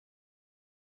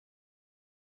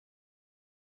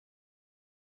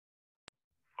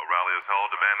rally is held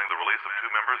demanding the release of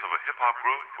two members of a hip-hop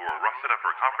group who were arrested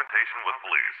after a confrontation with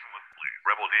police.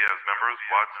 Rebel Diaz members,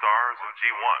 Quad Stars, and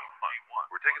G1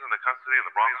 were taken into custody in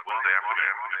the Bronx Wednesday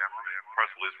afternoon. A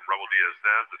press release from Rebel Diaz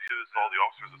says the two saw the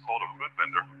officers assault a fruit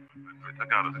vendor. They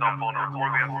took out a cell phone to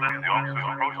record the incident. The officers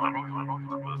approached them.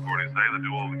 The authorities say the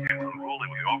duo became unruly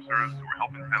with the officers who were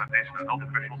helping sanitation and health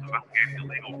officials investigate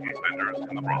illegal fruit vendors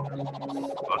in the Bronx.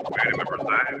 But community members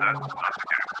say that's not the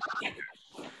case.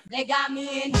 They got me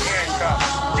in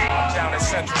handcuffs. I'm down in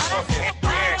Central Booking.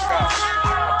 Handcuffs.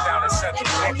 I'm down in Central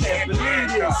Booking.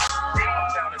 Handcuffs.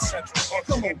 I'm down in Central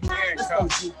Booking.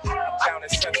 Handcuffs. I'm down in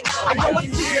Central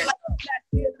Booking.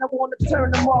 I want to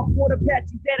turn them off. Water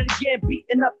patches at it again,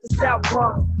 beating up the South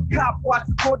Bronx. Cop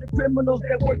watching for the criminals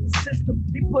that work the system.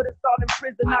 They put us all in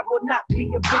prison. I will not be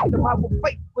a victim. I will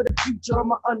fight for the future of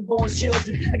my unborn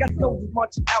children. I got soldiers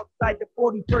marching outside the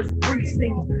 41st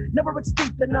precinct. Never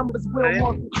expect the numbers will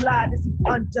multiply. This is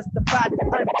unjustified,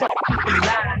 unjust people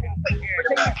lying. They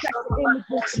attack the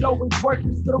immigrants, always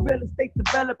working so the real estate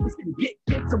developers can get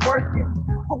to working.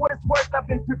 For what it's worth, I've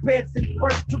been prepared since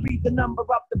birth to read the number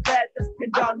off the bed that's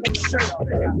pinned on the shirt.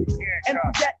 And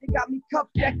for that, they got me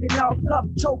cuffed, acting all up,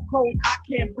 chokehold. I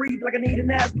can't breathe like I need an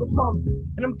asthma pump.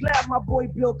 And I'm glad my boy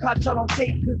Bill caught y'all on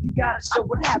tape, because he gotta show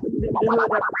what happens in the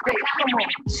hood every day. Come on.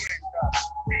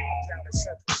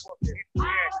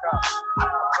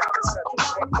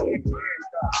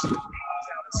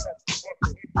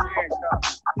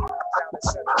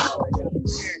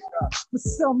 For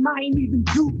some I ain't even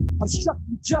do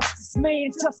obstructing justice,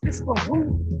 man, justice for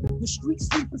who? The street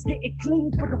sweepers getting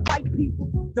clean for the white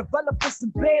people, developers in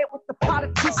bed with the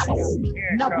politicians.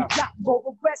 Now we got more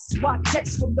arrests, while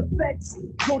checks from the feds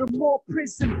go to more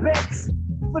prison beds.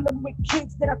 Fill them with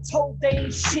kids that are told they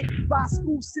ain't shit by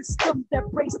school systems that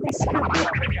brace they spirit.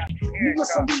 Niño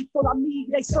solito la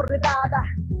migra y soledad.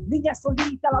 Niña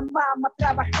solita la mama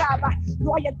trabajaba.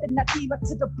 No hay alternativa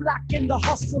to the block and the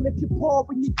hustle. If you're poor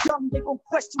when you're young, they gon'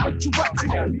 question what you up to.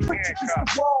 Put you against the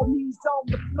wall, knees on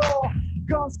the floor.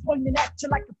 Guns pointing at you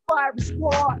like a firing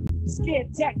squad. Scare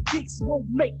tactics won't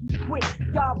make you quit.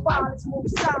 God violence won't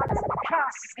silence the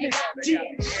consciousness.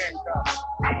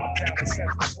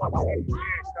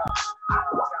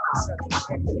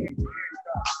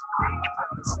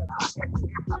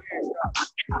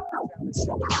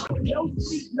 No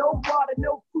sleep, no water,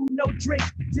 no food, no drink.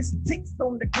 Just ticks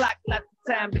on the clock, not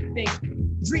the time to think.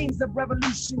 Dreams of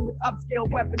revolution with upscale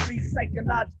weaponry,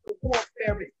 psychological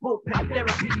warfare, is bullpen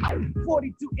therapy.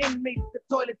 42 inmates, the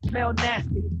toilet smell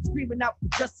nasty. Screaming out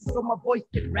for justice so my voice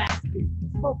get raspy.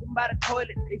 Smoking by the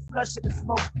toilet, they flushing the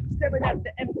smoke. Staring at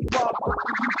the empty wall, but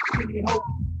we really hope.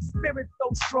 Spirit so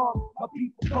strong, my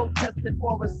people protested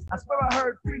for us. I swear I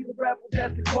heard free the rebels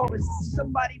as the chorus.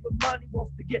 Somebody with money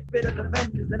wants to get rid of the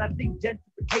vendors, and I think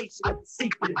gentrification is the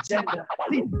secret agenda.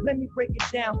 See, let me break it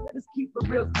down. Let's keep it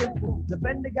real simple. The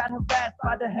vendor got harassed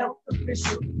by the health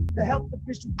official. The health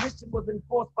official's mission was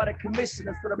enforced by the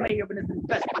commissioner, so the mayor and his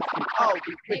investors can all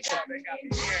be richer.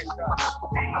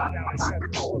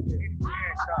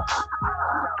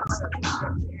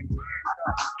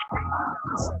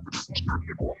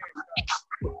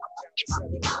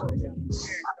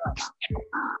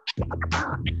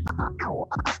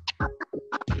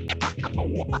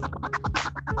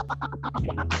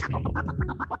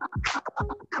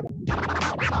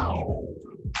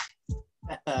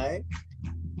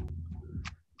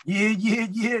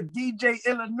 Yeah. DJ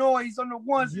Illinois on the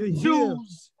ones and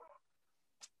twos.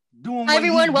 Doing Hi,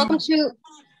 everyone. Welcome to.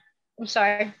 I'm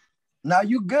sorry. Now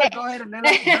you good. Go ahead and let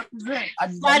us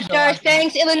represent.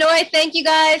 Thanks, Illinois. Thank you,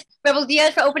 guys. Rebel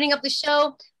Diaz for opening up the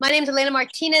show. My name is Elena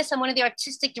Martinez. I'm one of the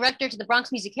artistic directors at the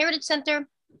Bronx Music Heritage Center.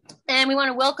 And we want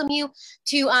to welcome you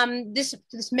to this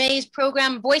May's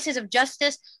program, Voices of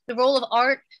Justice, the role of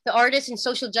art, the artists, and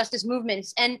social justice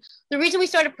movements. And the reason we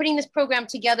started putting this program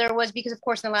together was because, of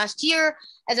course, in the last year,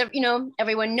 as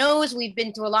everyone knows, we've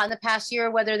been through a lot in the past year,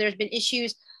 whether there's been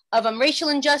issues of racial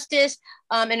injustice,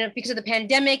 and because of the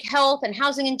pandemic, health and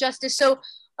housing injustice. So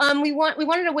we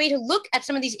wanted a way to look at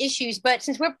some of these issues. But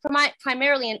since we're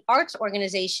primarily an arts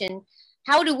organization,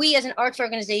 how do we as an arts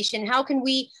organization, how can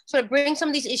we sort of bring some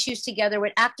of these issues together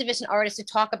with activists and artists to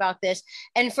talk about this?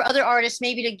 And for other artists,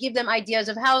 maybe to give them ideas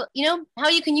of how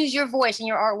you can use your voice and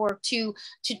your artwork to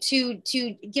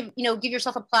give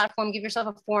yourself a platform, give yourself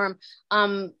a forum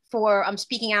for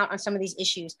speaking out on some of these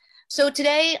issues. So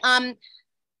today,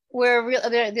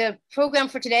 the program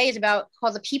for today is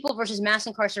called The People versus Mass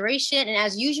Incarceration. And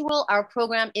as usual, our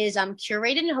program is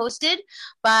curated and hosted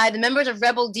by the members of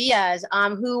Rebel Diaz,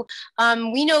 who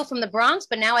we know from the Bronx,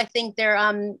 but now I think they're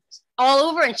all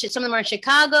over, and some of them are in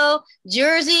Chicago,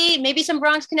 Jersey, maybe some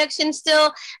Bronx connections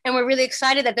still. And we're really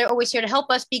excited that they're always here to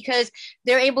help us because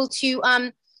they're able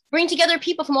to bring together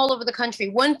people from all over the country.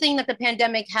 One thing that the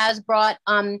pandemic has brought,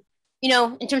 in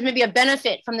terms of maybe a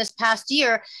benefit from this past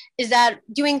year, is that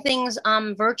doing things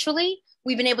virtually,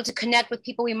 we've been able to connect with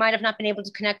people we might have not been able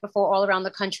to connect before all around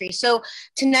the country. So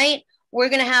tonight, we're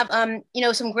going to have,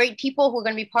 some great people who are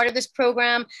going to be part of this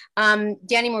program.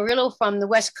 Danny Murillo from the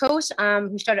West Coast,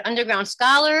 who started Underground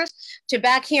Scholars, to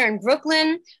back here in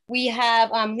Brooklyn. We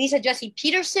have Lisa Jessie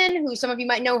Peterson, who some of you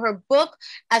might know her book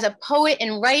as a poet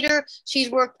and writer. She's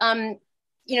worked,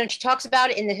 she talks about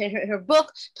it in her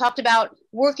book, talked about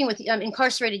working with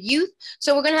incarcerated youth.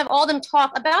 So we're going to have all of them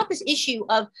talk about this issue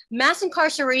of mass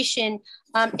incarceration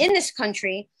in this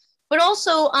country, but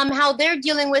also how they're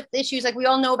dealing with issues like we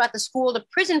all know about the school to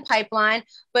prison pipeline,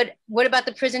 but what about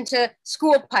the prison to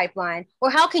school pipeline? Or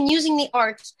how can using the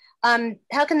arts,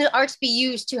 how can the arts be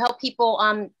used to help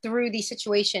people through these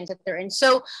situations that they're in?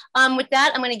 So with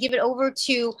that, I'm going to give it over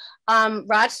to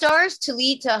Rod Stars to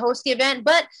host the event.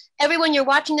 But everyone, you're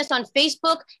watching this on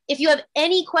Facebook. If you have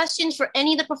any questions for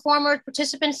any of the performers,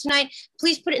 participants tonight,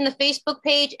 please put it in the Facebook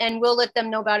page and we'll let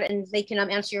them know about it and they can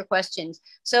answer your questions.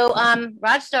 So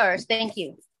Rod Stars, thank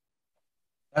you.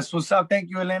 That's what's up.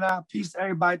 Thank you, Elena. Peace to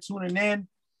everybody tuning in.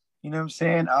 You know what I'm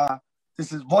saying?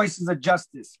 This is Voices of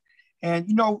Justice. And,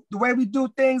 the way we do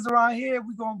things around here,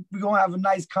 we're gonna have a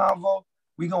nice convo.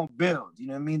 We're going to build, you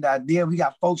know what I mean? The idea, we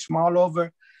got folks from all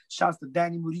over. Shouts to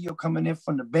Danny Murillo coming in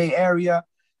from the Bay Area.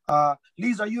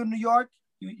 Lisa, are you in New York?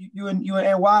 You in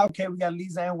NY? Okay, we got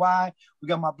Lisa NY. We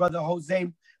got my brother Jose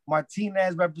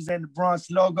Martinez representing the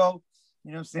Bronx logo.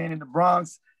 You know what I'm saying? In the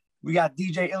Bronx. We got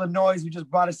DJ Illinois. We just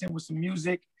brought us in with some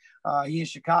music. He in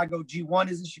Chicago. G1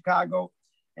 is in Chicago.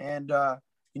 And, you know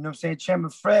what I'm saying?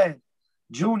 Chairman Fred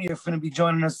Jr. finna be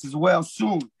joining us as well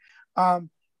soon.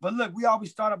 But look, we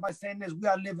always start off by saying this. We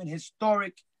are living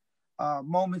historic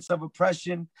moments of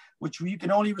oppression, which you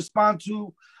can only respond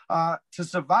to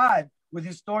survive with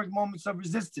historic moments of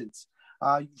resistance.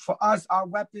 For us, our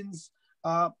weapons,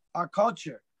 our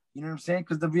culture, you know what I'm saying?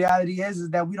 Because the reality is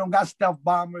that we don't got stealth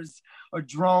bombers or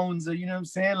drones, or, you know what I'm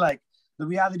saying? Like, the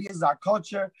reality is our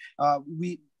culture.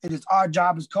 It is our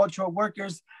job as cultural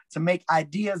workers to make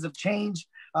ideas of change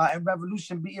and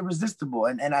revolution be irresistible.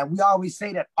 And we always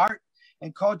say that art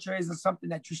and culture isn't something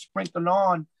that you sprinkle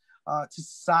on to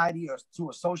society or to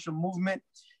a social movement.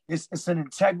 It's an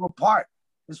integral part.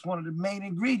 It's one of the main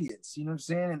ingredients, you know what I'm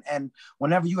saying? And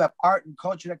whenever you have art and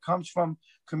culture that comes from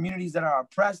communities that are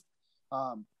oppressed,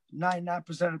 99%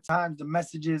 of the time, the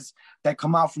messages that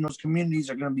come out from those communities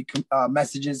are going to be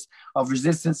messages of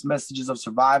resistance, messages of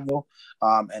survival,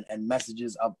 and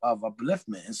messages of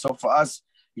upliftment. And so for us,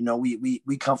 you know,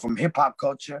 we come from hip hop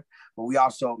culture, but we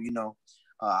also, you know,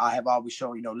 I have always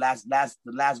shown, you know,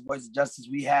 the last Voice of Justice,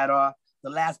 we had the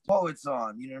last poets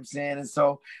on, you know what I'm saying? And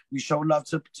so we show love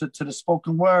to the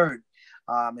spoken word.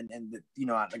 You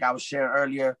know, like I was sharing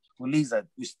earlier with Lisa,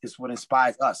 it's what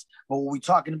inspires us. But what we're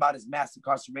talking about is mass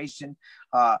incarceration.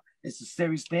 It's a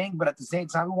serious thing, but at the same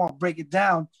time, we want to break it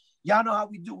down. Y'all know how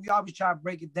we do. We always try to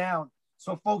break it down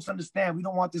so folks understand. We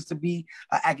don't want this to be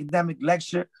an academic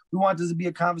lecture. We want this to be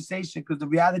a conversation, because the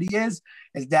reality is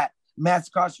that mass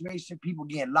incarceration, people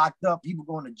getting locked up, people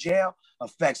going to jail,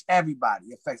 affects everybody.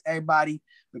 It affects everybody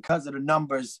because of the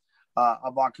numbers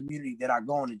of our community that are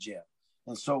going to jail.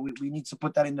 And so we need to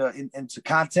put that into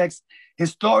context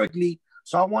historically.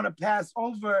 So I want to pass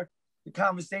over the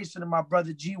conversation to my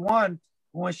brother G1,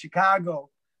 who in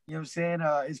Chicago. You know what I'm saying?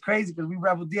 It's crazy because we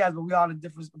Rebel Diaz, but we all in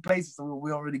different places, so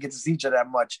we don't really get to see each other that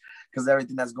much because of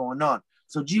everything that's going on.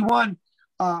 So G1,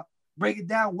 break it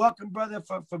down. Welcome, brother,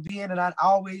 for being, and I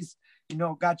always, you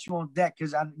know, got you on deck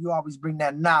because you always bring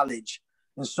that knowledge.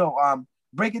 And so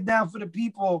break it down for the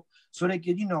people so they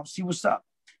can, you know, see what's up.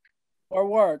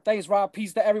 Word. Thanks, Rob.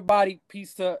 Peace to everybody.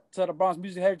 Peace to the Bronx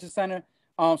Music Heritage Center.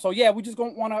 So yeah, we just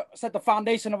gonna want to set the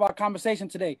foundation of our conversation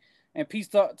today. And peace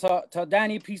to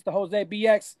Danny. Peace to Jose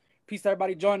BX. Peace to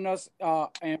everybody joining us.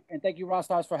 And thank you,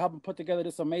 Rostars, for helping put together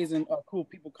this amazing, cool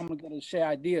people coming together to share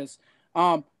ideas.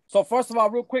 So first of all,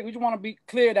 real quick, we just want to be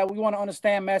clear that we want to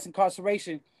understand mass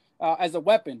incarceration as a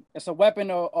weapon. It's a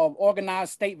weapon of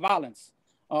organized state violence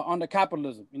under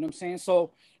capitalism. You know what I'm saying?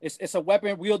 So it's a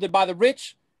weapon wielded by the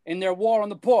rich in their war on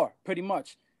the poor, pretty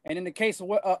much. And in the case of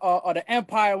the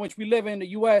empire in which we live in the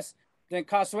U.S., the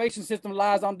incarceration system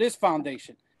lies on this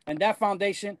foundation. And that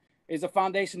foundation is the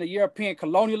foundation of European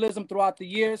colonialism throughout the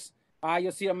years.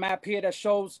 You'll see a map here that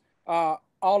shows all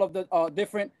of the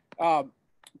different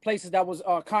places that was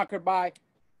conquered by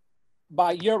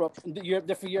Europe, the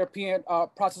different European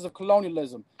process of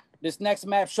colonialism. This next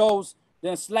map shows the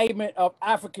enslavement of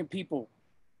African people.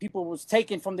 People was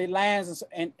taken from their lands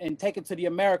and taken to the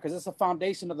Americas. It's a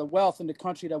foundation of the wealth in the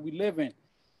country that we live in.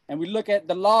 And we look at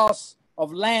the loss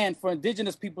of land for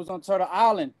indigenous peoples on Turtle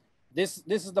Island. This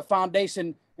is the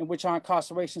foundation in which our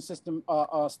incarceration system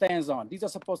stands on. These are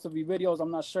supposed to be videos.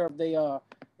 I'm not sure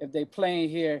if they playing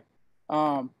here.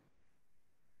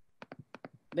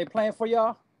 They playing for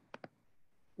y'all?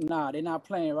 Nah, they're not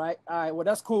playing, right? All right, well,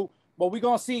 that's cool. But we're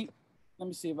gonna see. Let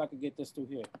me see if I can get this through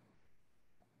here.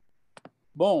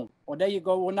 Boom. Well, there you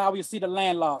go. Well, now we see the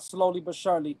land loss slowly but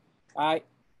surely. All right,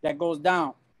 that goes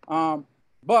down.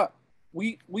 But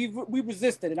we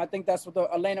resisted, and I think that's what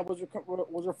Elena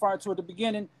was referring to at the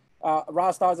beginning.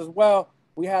 Rastars as well.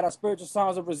 We had our spiritual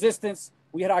songs of resistance.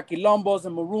 We had our quilombos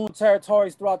and maroon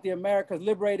territories throughout the Americas,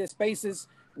 liberated spaces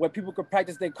where people could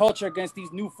practice their culture against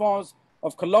these new forms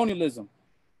of colonialism.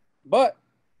 But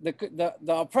the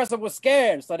oppressor was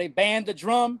scared, so they banned the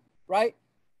drum, right?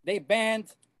 They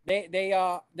banned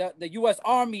the U.S.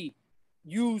 Army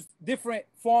used different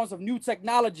forms of new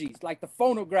technologies like the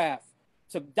phonograph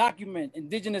to document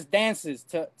indigenous dances,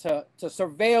 to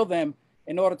surveil them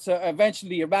in order to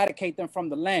eventually eradicate them from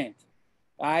the land.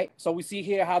 All right, so we see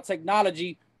here how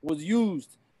technology was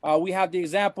used. We have the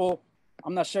example.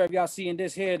 I'm not sure if y'all seeing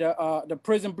this here, the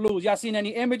prison blues. Y'all seen any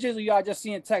images, or y'all just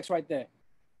seeing text right there?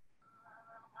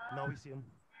 No, we see them.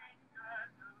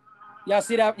 Y'all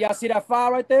see that? Y'all see that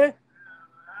file right there?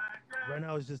 Right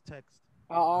now it's just text.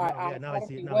 All right. Yeah, now I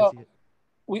see it. Now Well,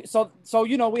 I see it. So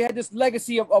you know, we had this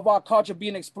legacy of our culture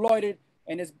being exploited,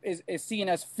 and is seen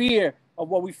as fear of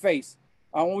what we face.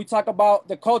 When we talk about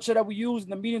the culture that we use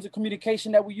and the mediums of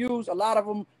communication that we use, a lot of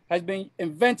them has been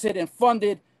invented and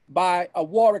funded by a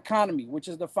war economy, which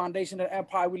is the foundation of the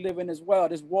empire we live in as well.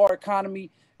 This war economy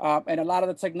and a lot of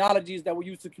the technologies that we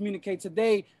use to communicate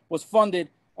today was funded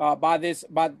by this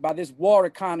war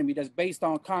economy that's based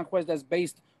on conquest, that's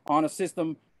based on a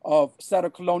system of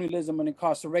settled colonialism and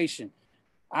incarceration.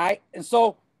 All right, and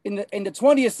so in the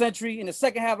 20th century, in the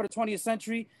second half of the 20th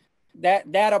century,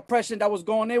 that oppression that was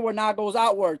going inward now goes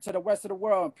outward to the rest of the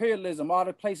world. Imperialism, all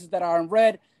the places that are in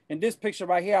red in this picture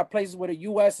right here are places where the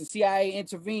U.S. and CIA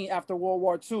intervened after World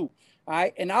War II. All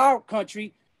right, in our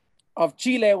country of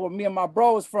Chile, where me and my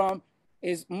bro is from,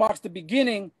 marks the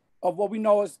beginning of what we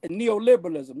know as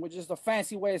neoliberalism, which is a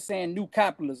fancy way of saying new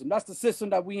capitalism. That's the system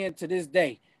that we in to this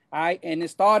day. All right, and it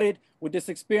started with this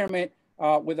experiment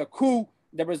with a coup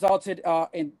that resulted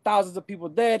in thousands of people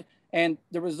dead. And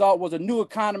the result was a new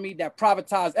economy that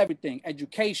privatized everything: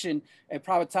 education, and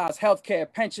privatized healthcare,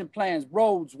 pension plans,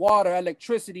 roads, water,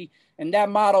 electricity. And that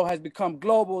model has become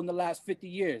global in the last 50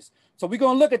 years. So we're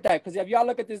going to look at that, because if y'all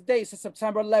look at this date, it's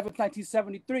September 11th,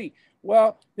 1973.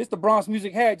 Well, this is the Bronx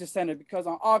Music Heritage Center, because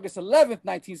on August 11th,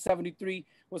 1973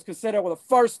 was considered the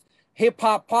first hip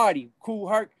hop party. Kool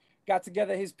Herc got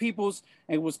together his peoples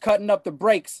and was cutting up the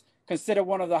breaks, considered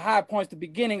one of the high points, the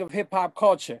beginning of hip hop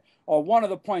culture, or one of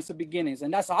the points of beginnings.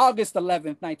 And that's August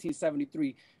 11th,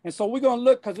 1973. And so we're going to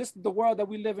look, because this is the world that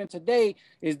we live in today,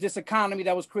 is this economy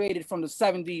that was created from the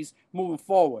 70s moving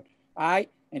forward. All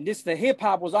right. And the hip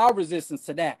hop was our resistance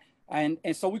to that. And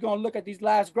so we're going to look at these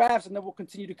last graphs, and then we'll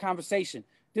continue the conversation.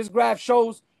 This graph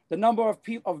shows the number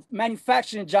of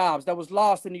manufacturing jobs that was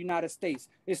lost in the United States.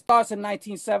 It starts in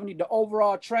 1970. The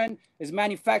overall trend is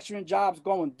manufacturing jobs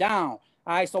going down.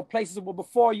 All right, so places where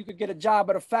before you could get a job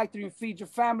at a factory and feed your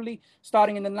family,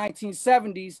 starting in the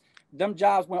 1970s, them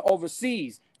jobs went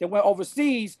overseas. They went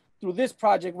overseas through this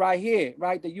project right here,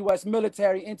 right? The U.S.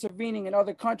 military intervening in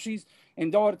other countries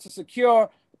in order to secure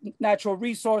natural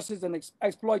resources and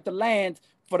exploit the land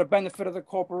for the benefit of the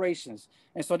corporations.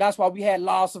 And so that's why we had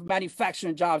loss of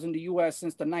manufacturing jobs in the U.S.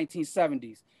 since the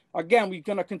 1970s. Again, we're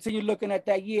going to continue looking at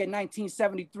that year,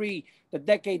 1973, the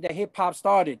decade that hip hop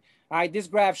started. All right, this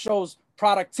graph shows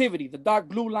productivity. The dark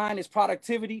blue line is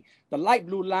productivity. The light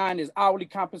blue line is hourly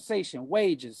compensation,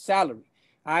 wages, salary.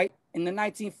 All right. In the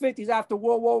 1950s, after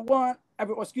World War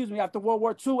after World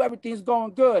War II, everything's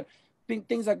going good.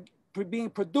 Things are being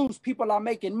produced. People are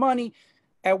making money.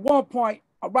 At one point,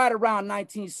 right around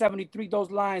 1973, those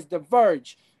lines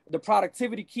diverge. The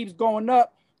productivity keeps going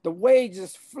up. The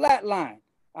wages flatline.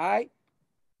 All right.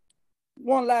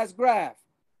 One last graph.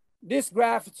 This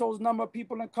graph shows the number of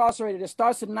people incarcerated. It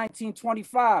starts in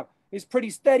 1925. It's pretty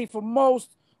steady for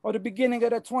most of the beginning of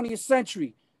the 20th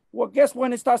century. Well, guess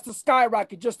when it starts to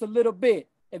skyrocket just a little bit?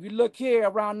 If you look here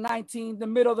around the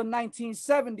middle of the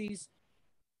 1970s,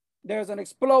 there's an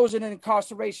explosion in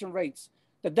incarceration rates.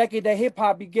 The decade that hip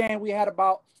hop began, we had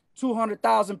about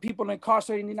 200,000 people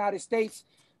incarcerated in the United States.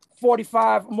 More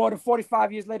than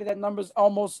 45 years later, that number is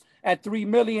almost at 3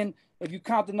 million. If you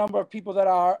count the number of people that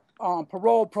are on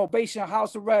parole, probation,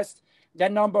 house arrest,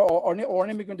 that number, or in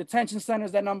immigrant detention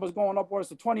centers, that number is going upwards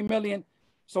to 20 million.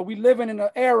 So we live in an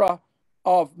era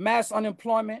of mass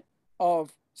unemployment,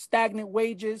 of stagnant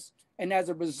wages, and as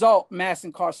a result, mass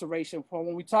incarceration.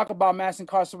 When we talk about mass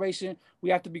incarceration,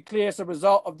 we have to be clear it's a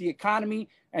result of the economy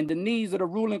and the needs of the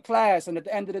ruling class. And at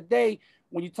the end of the day,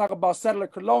 when you talk about settler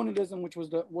colonialism, which was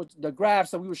the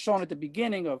graphs that we were showing at the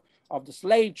beginning of the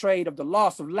slave trade, of the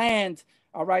loss of land,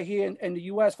 right here in the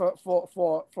U.S.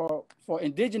 for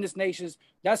indigenous nations,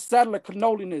 that's settler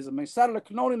colonialism. And settler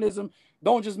colonialism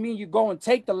don't just mean you go and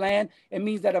take the land. It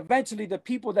means that eventually the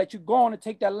people that you're going to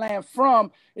take that land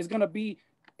from is going to be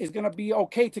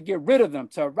okay to get rid of them,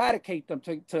 to eradicate them,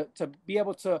 to be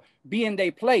able to be in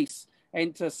their place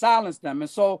and to silence them. And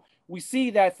so we see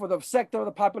that for the sector of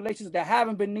the populations that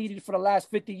haven't been needed for the last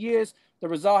 50 years, the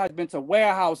result has been to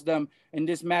warehouse them in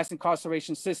this mass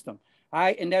incarceration system. All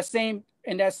right, in that same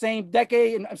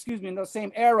decade, in the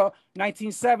same era,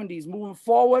 1970s, moving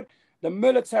forward, the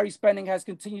military spending has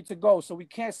continued to go. So we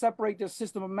can't separate this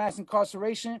system of mass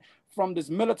incarceration from this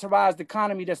militarized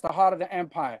economy that's the heart of the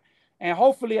empire. And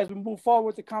hopefully, as we move forward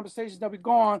with the conversations that we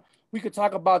go on, we could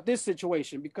talk about this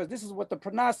situation, because this is what the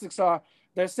prognostics are.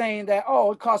 They're saying that,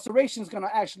 oh, incarceration is going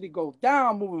to actually go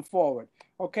down moving forward.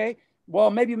 Okay, well,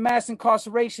 maybe mass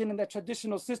incarceration and the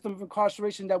traditional system of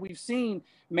incarceration that we've seen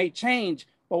may change.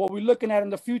 But what we're looking at in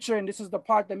the future, and this is the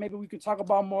part that maybe we could talk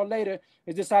about more later,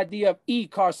 is this idea of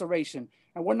e-carceration.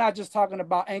 And we're not just talking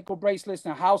about ankle bracelets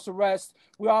and house arrest.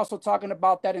 We're also talking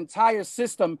about that entire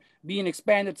system being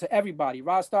expanded to everybody.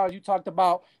 Rostar, you talked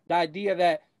about the idea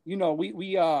that, you know,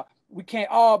 we can't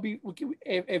all be,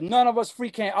 if none of us free,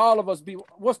 can't all of us be,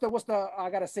 what's the, I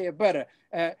gotta say it better.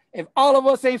 If all of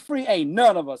us ain't free, ain't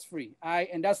none of us free. All right,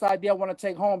 and that's the idea I wanna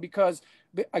take home, because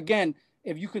again,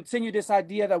 if you continue this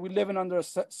idea that we're living under a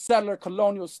settler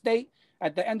colonial state,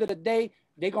 at the end of the day,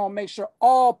 they're going to make sure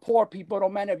all poor people,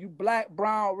 don't matter if you black,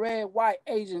 brown, red, white,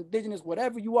 Asian, indigenous,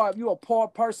 whatever you are, if you're a poor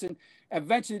person,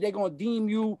 eventually they're going to deem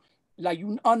you like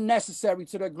you unnecessary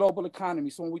to the global economy.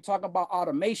 So when we talk about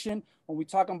automation, when we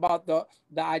talking about the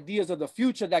ideas of the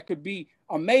future that could be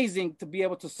amazing to be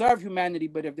able to serve humanity,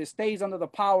 but if it stays under the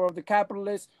power of the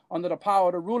capitalists, under the power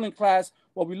of the ruling class,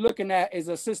 what we're looking at is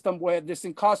a system where this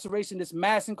incarceration, this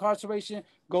mass incarceration,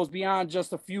 goes beyond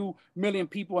just a few million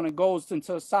people, and it goes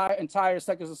into entire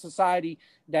sectors of society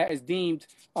that is deemed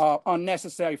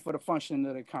unnecessary for the functioning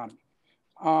of the economy.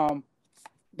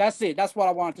 That's it. That's what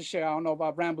I wanted to share. I don't know if I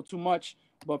rambled too much,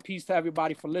 but peace to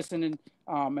everybody for listening.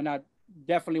 And I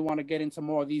definitely want to get into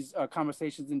more of these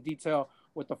conversations in detail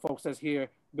with the folks that's here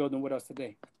building with us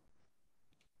today.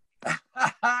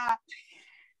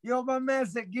 Yo, my man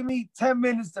said, give me 10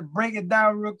 minutes to break it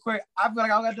down real quick. I feel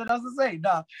like I got nothing else to say.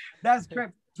 No, that's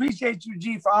correct. Appreciate you,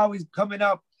 G, for always coming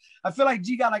up. I feel like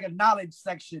G got like a knowledge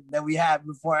section that we have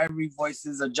before every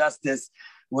Voices of Justice,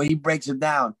 where he breaks it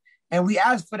down. And we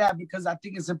asked for that because I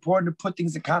think it's important to put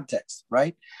things in context,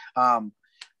 right?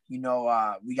 We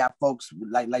got folks,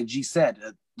 like G said,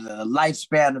 the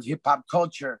lifespan of hip hop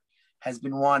culture has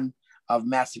been one of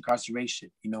mass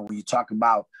incarceration. You know, when you talk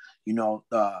about, you know,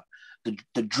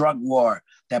 the drug war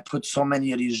that put so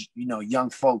many of these, you know, young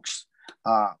folks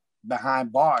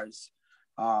behind bars,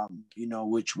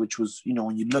 which was, you know,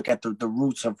 when you look at the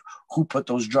roots of who put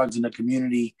those drugs in the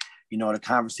community, you know, the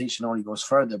conversation only goes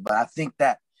further. But I think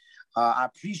that I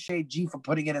appreciate G for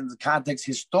putting it into context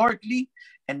historically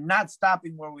and not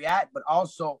stopping where we're at, but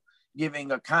also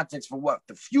giving a context for what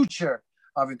the future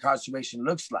of incarceration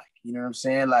looks like. You know what I'm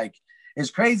saying? Like, it's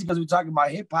crazy because we're talking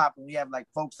about hip hop and we have like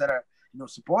folks that are, you know,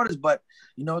 supporters, but,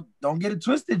 you know, don't get it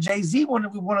twisted. Jay-Z one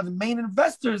of the main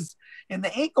investors in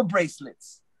the ankle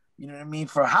bracelets, you know what I mean,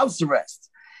 for house arrest.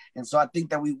 And so I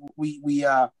think that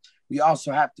we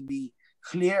also have to be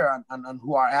clear on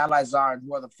who our allies are and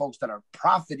who are the folks that are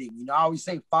profiting. You know, I always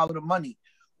say follow the money.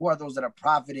 Who are those that are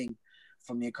profiting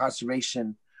from the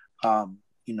incarceration, of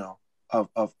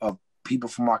people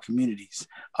from our communities?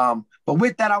 But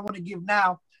with that, I want to give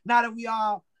now that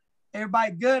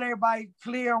everybody good, everybody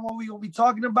clear on what we're going to be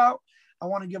talking about, I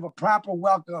want to give a proper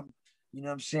welcome, you know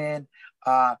what I'm saying,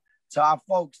 to our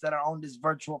folks that are on this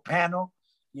virtual panel.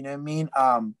 You know what I mean?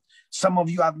 Some of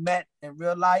you I've met in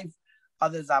real life,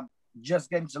 others I'm just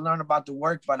getting to learn about the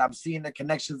work, but I'm seeing the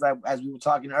connections as we were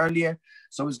talking earlier.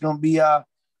 So it's going to be,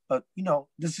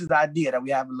 this is the idea that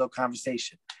we have a little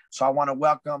conversation. So I want to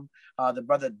welcome the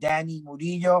brother Danny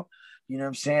Murillo, you know what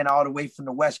I'm saying, all the way from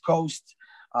the West Coast.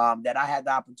 that I had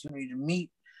the opportunity to meet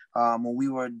when we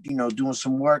were, doing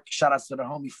some work. Shout out to the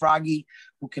homie Froggy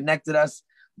who connected us.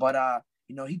 But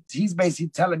he's basically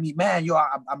telling me, man,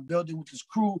 I'm building with this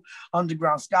crew,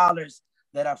 underground scholars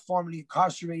that are formerly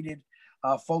incarcerated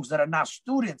folks that are not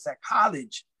students at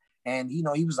college. And, he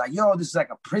was like, yo, this is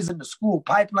like a prison to school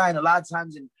pipeline. A lot of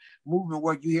times in movement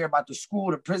work, you hear about the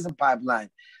school to prison pipeline.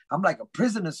 I'm like a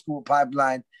prison to school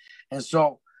pipeline. And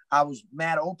so I was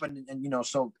mad open. And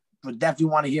so we definitely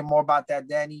want to hear more about that,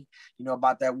 Danny,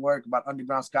 about that work, about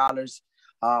underground scholars.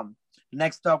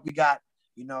 Next up, we got,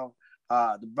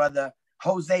 the brother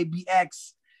Jose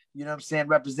BX,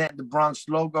 representing the Bronx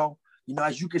logo.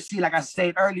 As you can see, like I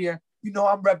said earlier,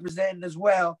 I'm representing as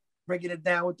well, breaking it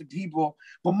down with the people.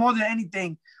 But more than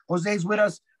anything, Jose's with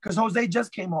us because Jose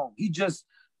just came home. He just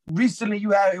recently,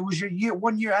 it was your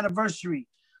 1 year anniversary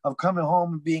of coming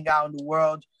home and being out in the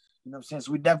world. So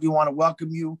we definitely want to welcome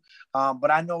you.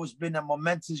 But I know it's been a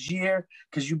momentous year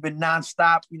because you've been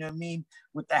nonstop,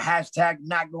 with the hashtag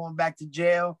not going back to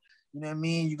jail.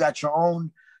 You got your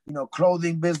own,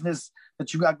 clothing business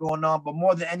that you got going on. But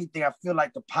more than anything, I feel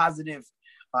like the positive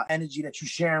energy that you're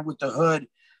sharing with the hood,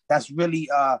 that's really,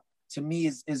 to me,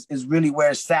 is really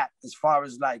where it's at as far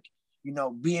as like,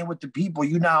 being with the people.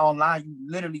 You're not online, you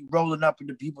literally rolling up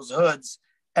into people's hoods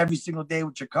every single day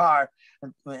with your car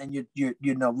and you're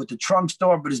with the trunk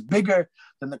store, but it's bigger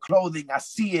than the clothing. I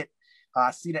see it.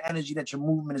 I see the energy that your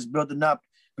movement is building up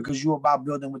because you're about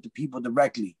building with the people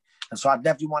directly. And so I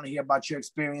definitely want to hear about your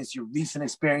experience, your recent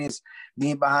experience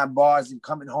being behind bars and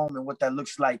coming home and what that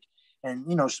looks like and,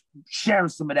 sharing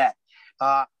some of that.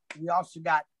 We also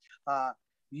got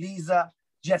Lisa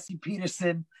Jesse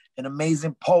Peterson, an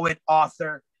amazing poet,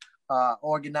 author,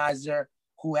 organizer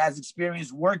who has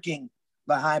experience working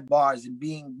behind bars and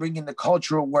bringing the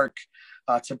cultural work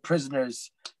to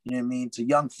prisoners, to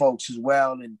young folks as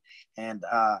well. And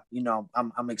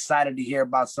I'm excited to hear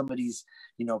about some of these,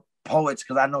 poets,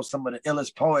 because I know some of the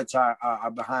illest poets are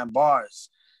behind bars,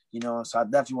 so I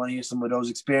definitely want to hear some of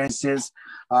those experiences.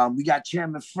 We got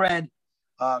Chairman Fred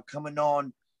coming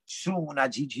on soon.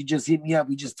 He just hit me up.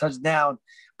 He just touched down,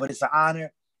 but it's an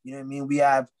honor. We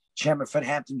have Chairman Fred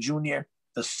Hampton Jr.,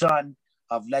 the son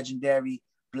of legendary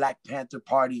Black Panther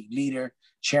Party leader,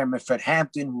 Chairman Fred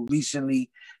Hampton, who recently,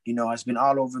 has been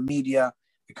all over media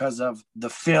because of the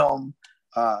film,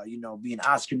 being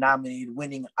Oscar nominated,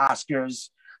 winning Oscars,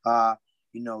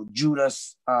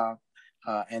 Judas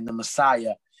and the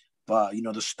Messiah.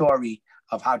 The story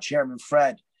of how Chairman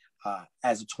Fred,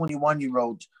 as a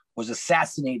 21-year-old, was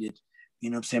assassinated,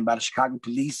 by the Chicago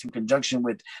police in conjunction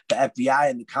with the FBI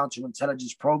and the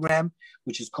counterintelligence program,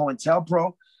 which is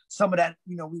COINTELPRO. Some of that,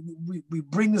 we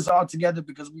bring this all together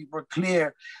because we were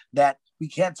clear that we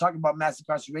can't talk about mass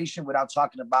incarceration without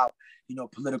talking about,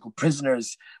 political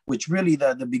prisoners, which really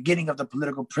the beginning of the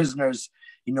political prisoners,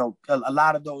 a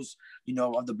lot of those,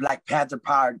 of the Black Panther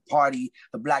Party,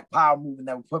 the Black Power movement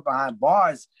that were put behind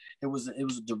bars. It was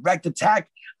a direct attack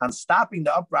on stopping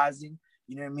the uprising,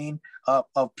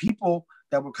 of people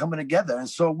that were coming together. And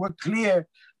so we're clear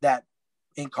that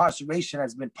incarceration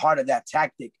has been part of that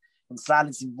tactic. And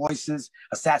silencing voices,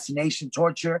 assassination,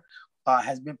 torture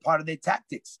has been part of their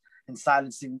tactics in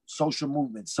silencing social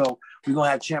movements. So we're going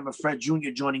to have Chairman Fred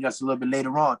Jr. joining us a little bit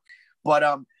later on. But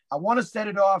I want to set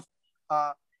it off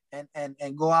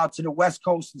and go out to the West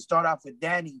Coast and start off with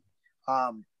Danny.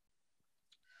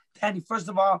 Danny, first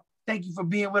of all, thank you for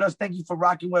being with us. Thank you for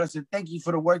rocking with us. And thank you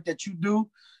for the work that you do.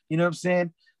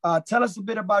 Tell us a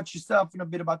bit about yourself and a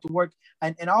bit about the work.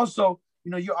 And also,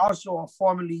 you're also a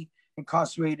formerly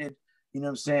incarcerated,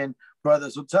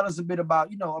 brother. So tell us a bit about,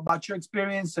 about your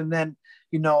experience, and then,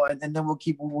 and then we'll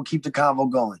keep the convo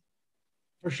going.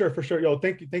 For sure. Yo,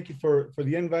 thank you for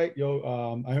the invite. Yo,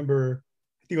 I remember,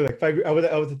 I think it was like 5 years.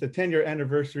 I was at the 10-year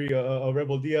anniversary of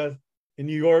Rebel Diaz in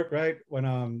New York, right?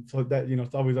 When so that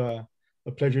it's always a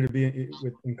pleasure to be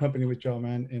in company with y'all,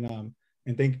 man.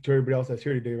 And thank you to everybody else that's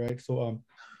here today, right? So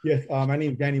yes, my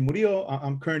name is Danny Murillo.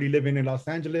 I'm currently living in Los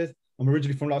Angeles. I'm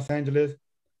originally from Los Angeles.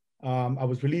 I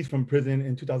was released from prison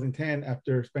in 2010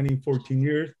 after spending 14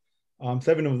 years.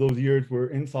 7 of those years were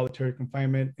in solitary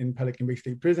confinement in Pelican Bay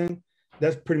State Prison.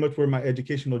 That's pretty much where my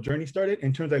educational journey started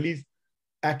in terms of at least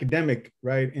academic,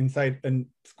 right? Inside a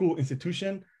school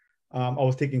institution. I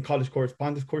was taking college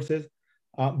correspondence courses.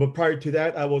 But prior to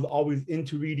that, I was always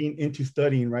into reading, into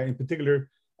studying, right? In particular,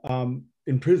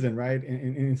 in prison, right?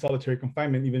 In solitary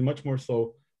confinement, even much more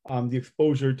so. The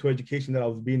exposure to education that I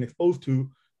was being exposed to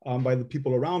by the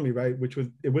people around me, right?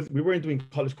 We weren't doing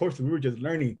college courses, we were just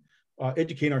learning,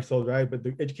 educating ourselves, right? But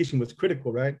the education was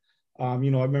critical, right? I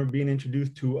remember being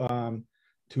introduced to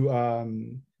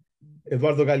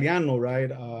Eduardo Galeano,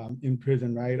 right, in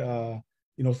prison, right?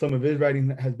 You know, some of his writing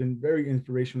has been very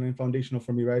inspirational and foundational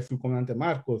for me, right? Su Comandante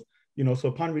Marcos, you know, so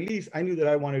upon release, I knew that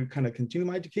I wanted to kind of continue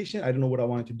my education. I didn't know what I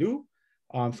wanted to do.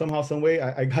 Somehow, some way,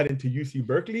 I got into UC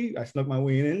Berkeley. I snuck my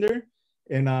way in there.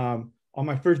 And on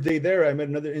my first day there, I met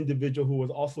another individual who was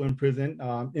also in prison,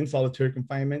 in solitary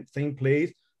confinement, same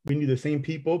place. We knew the same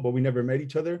people, but we never met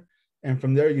each other. And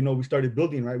from there, you know, we started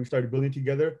building, right? We started building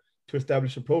together to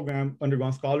establish a program,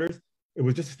 Underground Scholars. It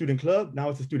was just a student club. Now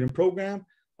it's a student program.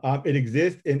 It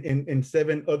exists in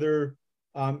seven other,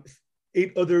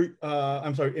 it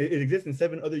exists in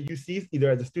 7 other UCs,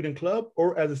 either as a student club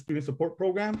or as a student support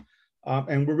program.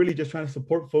 And we're really just trying to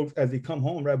support folks as they come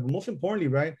home, right? But most importantly,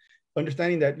 right,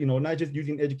 understanding that, you know, not just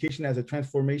using education as a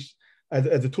transformation, as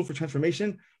a tool for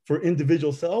transformation for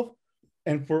individual self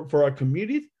and for our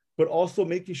communities, but also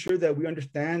making sure that we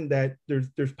understand that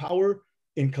there's power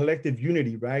in collective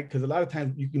unity, right? Because a lot of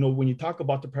times, you know, when you talk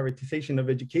about the privatization of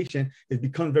education, it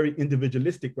becomes very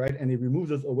individualistic, right? And it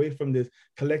removes us away from this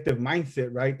collective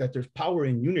mindset, right? That there's power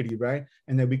in unity, right?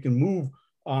 And that we can move,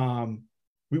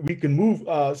 we can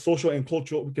move social and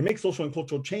cultural, we can make social and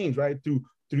cultural change, right? Through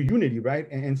unity, right?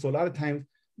 And so a lot of times,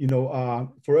 you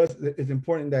know, for us, it's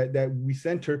important that we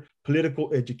center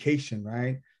political education,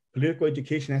 right? Political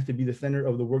education has to be the center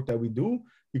of the work that we do,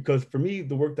 because for me,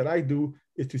 the work that I do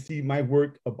is to see my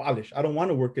work abolished. I don't want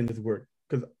to work in this work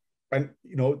because,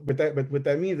 you know, but what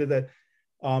that means is that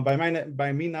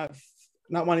by me not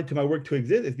wanting to my work to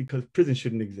exist is because prison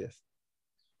shouldn't exist.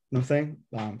 You know what I'm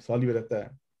saying? So I'll leave it at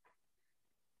that.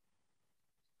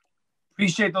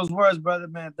 Appreciate those words, brother,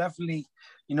 man. Definitely,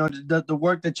 you know, the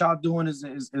work that y'all doing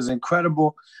is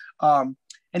incredible. And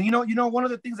you know, one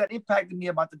of the things that impacted me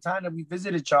about the time that we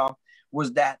visited y'all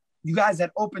was that you guys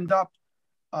had opened up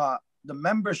the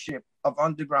membership of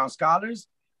Underground Scholars,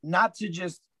 not to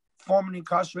just formerly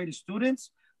incarcerated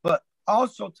students, but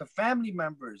also to family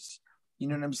members, you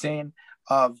know what I'm saying,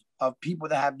 of people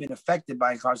that have been affected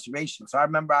by incarceration. So I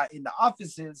remember in the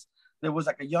offices, there was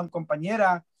like a young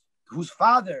compañera whose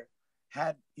father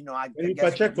had, you know, I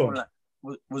guess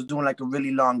was doing like a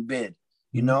really long bid,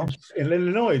 you know? In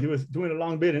Illinois, he was doing a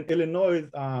long bid in Illinois,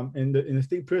 in the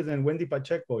state prison, Wendy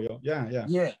Pacheco, yo.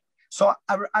 Yeah. So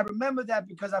I remember that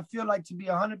because I feel like, to be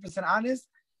 100% honest,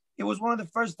 it was one of the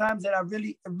first times that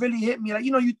it really hit me. Like,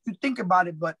 you know, you think about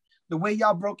it, but the way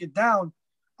y'all broke it down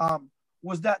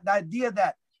was that the idea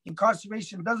that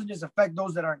incarceration doesn't just affect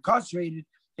those that are incarcerated,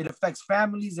 it affects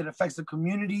families, it affects the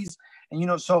communities. And, you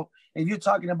know, so if you're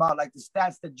talking about like the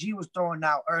stats that G was throwing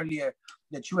out earlier,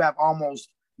 that you have almost,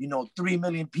 you know, 3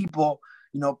 million people,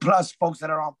 you know, plus folks that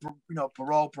are on, you know,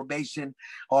 parole, probation,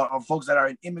 or folks that are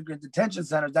in immigrant detention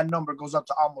centers, that number goes up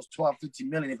to almost 12, 15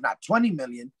 million, if not 20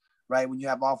 million, right? When you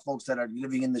have all folks that are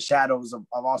living in the shadows of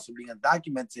also being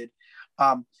undocumented.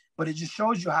 But it just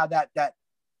shows you how that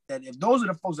if those are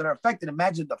the folks that are affected,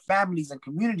 imagine the families and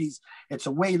communities, it's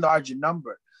a way larger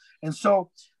number. And so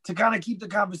to kind of keep the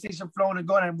conversation flowing and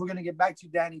going, and we're going to get back to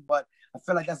you, Danny, but I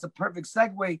feel like that's a perfect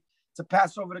segue to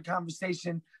pass over the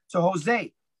conversation to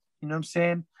Jose. You know what I'm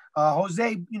saying?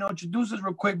 Jose, you know, introduce us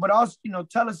real quick, but also, you know,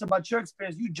 tell us about your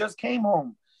experience. You just came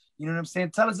home. You know what I'm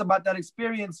saying? Tell us about that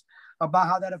experience, about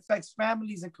how that affects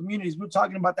families and communities. We were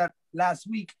talking about that last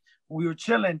week when we were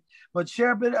chilling, but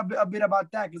share a bit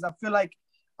about that, because I feel like,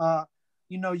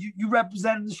 you know, you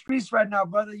representing the streets right now,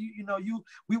 brother.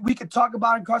 We could talk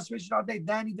about incarceration all day.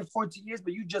 Danny did 14 years,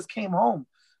 but you just came home,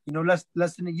 you know,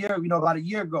 less than a year, you know, about a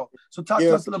year ago. So talk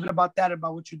to us a little bit about that,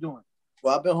 about what you're doing.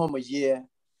 Well, I've been home a year.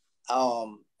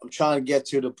 I'm trying to get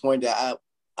to the point that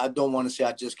I don't want to say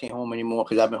I just came home anymore,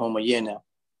 because I've been home a year now.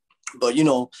 But, you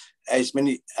know, as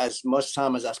much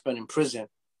time as I spent in prison,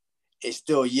 it's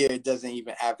still a year. It doesn't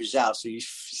even average out. So you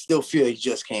still feel you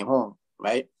just came home,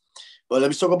 right? But let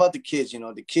me talk about the kids. You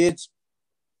know, the kids,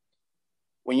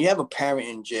 when you have a parent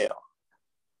in jail,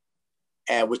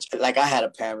 and which, like, I had a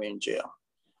parent in jail,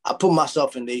 I put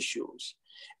myself in their shoes.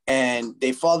 And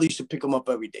their father used to pick them up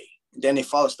every day. Then their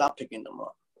father stopped picking them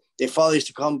up. Their father used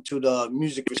to come to the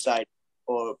music recital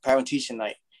or parent-teacher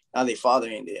night. Now their father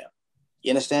ain't there.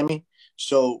 You understand me?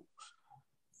 So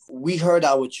we hurt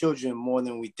our children more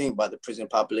than we think by the prison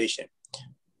population.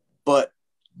 But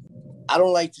I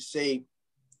don't like to say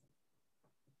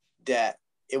that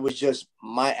it was just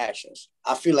my actions.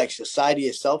 I feel like society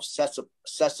itself sets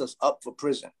us up for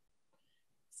prison.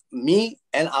 Me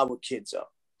and our kids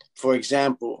up. For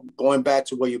example, going back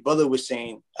to what your brother was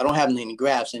saying, I don't have any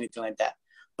graphs, anything like that.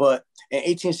 But in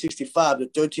 1865, the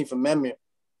 13th Amendment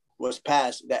was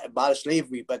passed that abolished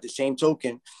slavery, but the same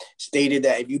token stated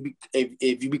that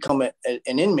if you become an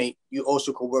inmate, you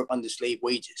also could work under slave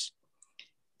wages.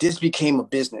 this became a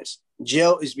business.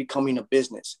 Jail is becoming a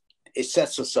business. It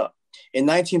sets us up. In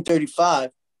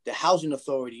 1935, the housing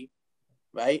authority,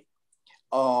 right,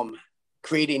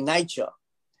 created a night job.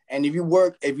 And if you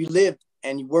lived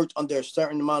and you worked under a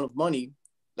certain amount of money,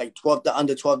 like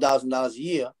under $12,000 a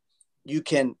year, you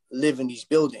can live in these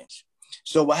buildings.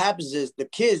 So what happens is the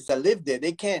kids that live there,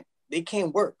 they can't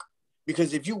work,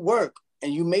 because if you work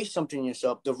and you make something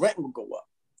yourself, the rent will go up.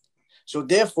 So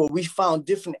therefore, we found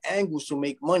different angles to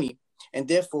make money, and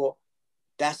therefore,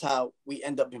 that's how we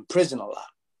end up in prison a lot.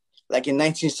 Like in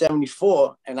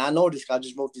 1974, and I know this, I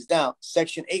just wrote this down,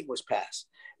 Section 8 was passed.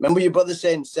 Remember your brother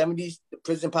said in the 70s, the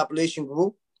prison population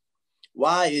grew?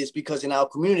 Why? Is because in our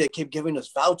community, they kept giving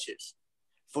us vouchers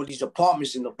for these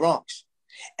apartments in the Bronx.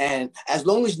 And as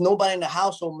long as nobody in the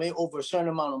household made over a certain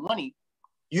amount of money,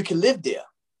 you can live there.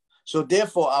 So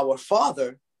therefore, our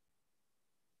father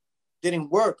didn't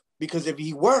work, because if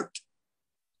he worked,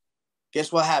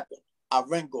 guess what happened? Our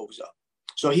rent goes up.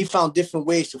 So he found different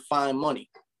ways to find money.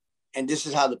 And this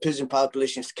is how the prison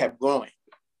populations kept growing.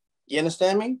 You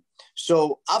understand me?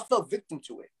 So I fell victim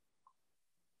to it.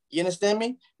 You understand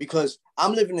me? Because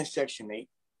I'm living in Section 8.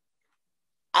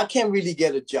 I can't really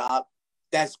get a job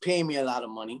that's paying me a lot of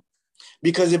money,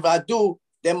 because if I do,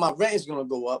 then my rent is going to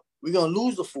go up. We're going to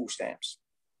lose the food stamps.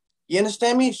 You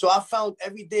understand me? So I found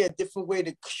every day a different way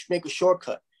to make a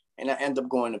shortcut, and I end up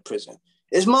going to prison.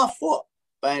 It's my fault,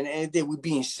 but at the end of the day, we're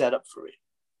being set up for it.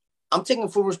 I'm taking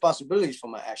full responsibilities for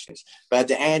my actions, but at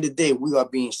the end of the day, we are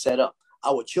being set up.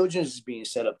 Our children is being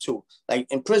set up too, like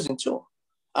in prison too.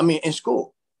 I mean, in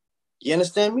school. You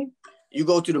understand me? You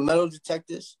go to the metal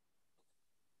detectors,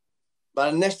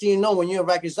 but the next thing you know, when you're in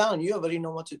Rikers Island, you already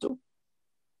know what to do.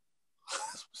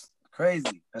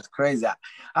 Crazy. That's crazy.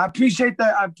 I appreciate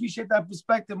that. I appreciate that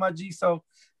perspective, my G. So,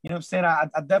 you know what I'm saying? I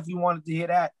definitely wanted to hear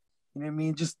that. You know what I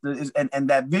mean? Just and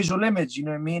that visual image, you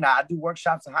know what I mean? I do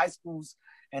workshops in high schools,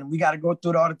 and we got to go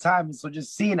through it all the time. And so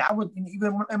just seeing,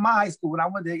 even in my high school, when I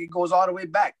went there, it goes all the way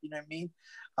back, you know what I mean?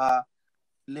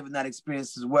 Living that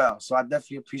experience as well. So I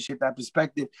definitely appreciate that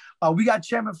perspective. We got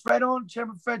Chairman Fred on.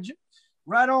 Chairman Fred,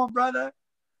 right on, brother.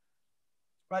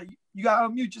 Right, you got to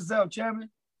unmute yourself, Chairman.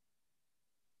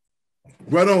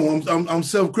 Right on. I'm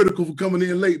self-critical for coming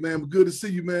in late, man. But good to see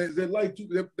you, man. Is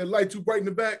that light too bright in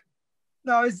the back?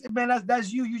 No,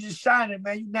 that's you. You just shining,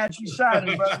 man. You naturally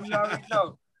shining, brother. We already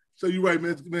know. So you're right,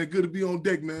 man. Man, good to be on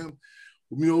deck, man.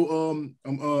 You know,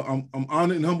 I'm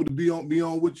honored and humbled to be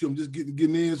on with you. I'm just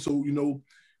getting in. So, you know,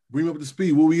 bring me up to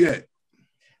speed. Where we at?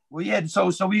 Well, yeah. So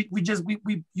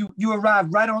you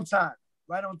arrived right on time.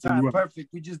 Right on time. Right. Perfect.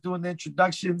 We just doing the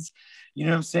introductions. You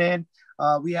know what I'm saying?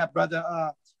 We have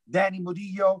brother Danny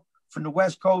Murillo from the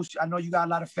West Coast. I know you got a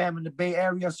lot of family in the Bay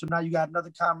Area, so now you got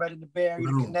another comrade in the Bay Area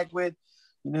to connect with.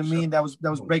 You know what I mean? That was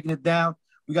breaking it down.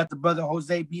 We got the brother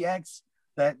Jose BX,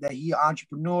 that he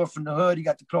entrepreneur from the hood. He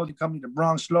got the clothing company, the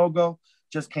Bronx logo.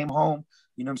 Just came home,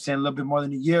 you know what I'm saying, a little bit more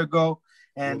than a year ago.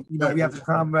 And you know, we have the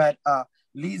comrade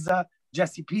Lisa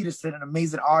Jesse Peterson, an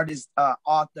amazing artist,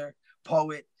 author,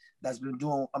 poet, that's been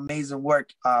doing amazing work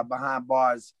behind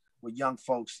bars with young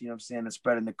folks, you know what I'm saying, and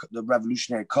spreading the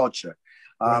revolutionary culture.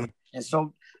 And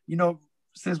so, you know,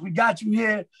 since we got you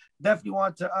here, definitely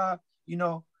want to, you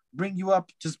know, bring you up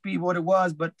to speed what it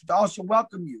was, but to also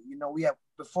welcome you. You know,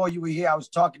 before you were here, I was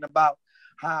talking about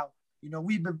how, you know,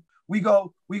 we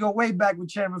go way back with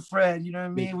Chairman Fred, you know what I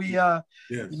mean? We,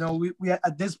 you know, we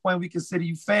at this point, we consider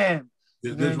you fam.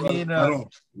 You know what I mean?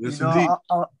 Yes, you know,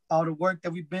 all the work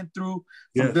that we've been through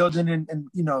from building and,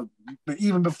 you know,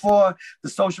 even before the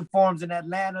social forums in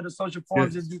Atlanta, the social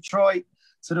forums in Detroit,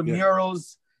 to the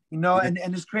murals, you know, and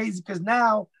it's crazy because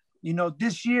now, you know,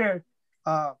 this year,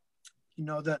 you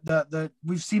know,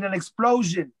 we've seen an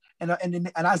explosion, and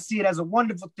I see it as a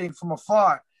wonderful thing from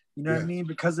afar, you know what I mean?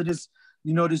 Because of this,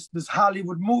 you know, this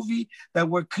Hollywood movie that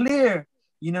we're clear,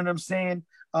 you know what I'm saying,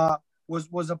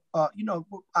 was a, you know,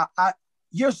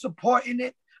 you're supporting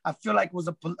it. I feel like was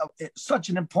such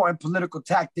an important political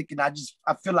tactic. And I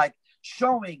feel like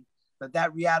showing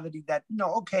that reality that, you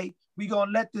know, okay, we're going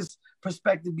to let this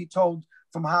perspective be told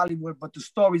from Hollywood, but the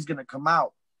story's going to come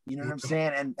out, you know what I'm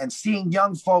saying? And seeing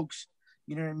young folks,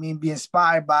 you know what I mean, be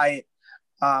inspired by it,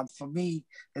 for me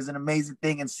is an amazing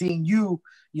thing. And seeing you,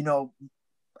 you know,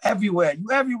 everywhere,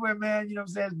 man, you know what I'm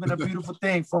saying? It's been a beautiful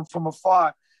thing from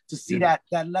afar to see that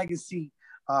legacy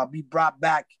be brought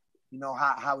back, you know,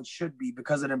 how it should be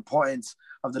because of the importance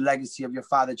of the legacy of your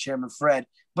father, Chairman Fred.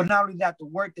 But not only that, the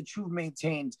work that you've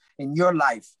maintained in your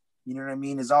life, you know what I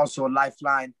mean, is also a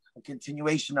lifeline, a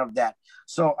continuation of that.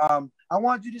 So I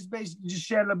want you to just basically just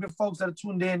share a little bit, folks that are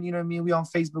tuned in, you know what I mean? We on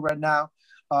Facebook right now.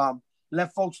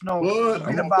 let folks know What?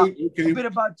 a bit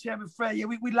about Chairman Fred. Yeah,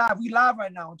 we live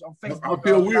right now on Facebook. I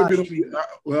feel weird.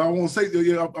 I won't say that.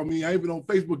 Yeah, I mean, I ain't been on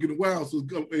Facebook in a while, so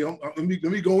hey, let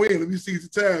me go in. Let me see the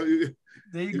time.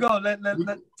 There you go.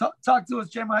 Talk to us,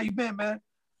 Chairman. How you been, man?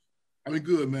 I've been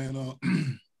good, man.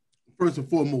 First and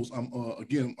foremost, I'm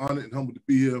honored and humbled to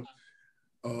be here.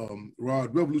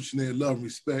 Rod, revolutionary love and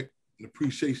respect and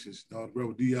appreciation,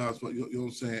 Rebel Diaz. You know what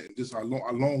I'm saying? Just our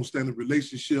long-standing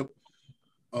relationship.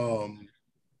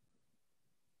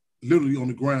 Literally on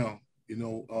the ground, you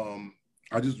know.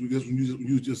 I guess when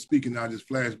you was just speaking, I just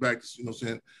flashed back to, you know what I'm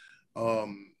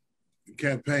saying,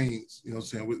 campaigns, you know what I'm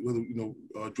saying, whether, you know,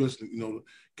 addressing, you know,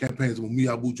 campaigns of me,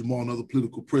 Abu Jamal, and other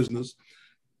political prisoners,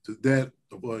 to that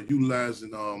of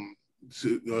utilizing,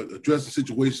 addressing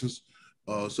situations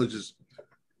such as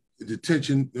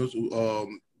detention, you know,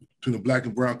 between the Black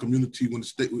and brown community, when the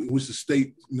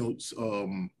state, you know,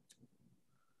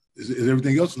 is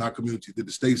everything else in our community that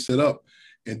the state set up,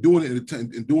 and doing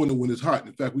it when it's hot.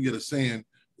 In fact, we get a saying,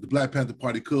 the Black Panther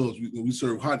Party Cubs, we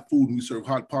serve hot food and we serve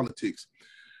hot politics.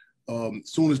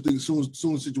 Soon as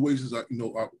situations are, you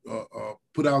know, are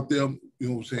put out there, you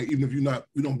know what I'm saying, even if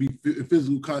we don't be in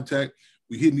physical contact,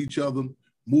 we hitting each other,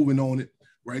 moving on it,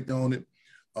 right down it.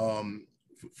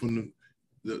 From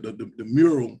the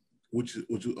mural, which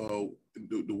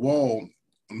the wall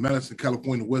in Madison,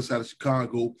 California, west side of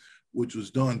Chicago, which was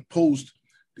done post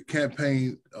the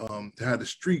campaign to have the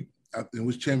street in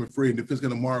which Chairman Fred and Defense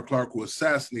Gunner Mara Clark were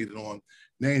assassinated on,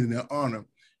 named in their honor.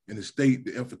 In the state,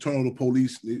 the fraternal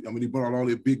police, they brought out all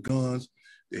their big guns,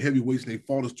 their heavyweights, and they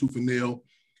fought us tooth and nail.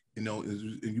 You know,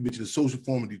 and you mentioned the social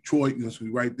forum in Detroit, you know, so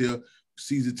we right there,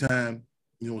 seize the time,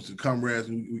 you know, some comrades,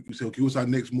 and we say, okay, what's our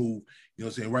next move? You know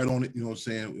what I'm saying, right on it, you know what I'm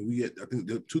saying. We had, I think,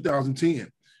 2010,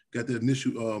 got the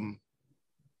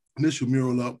initial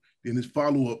mural up, and this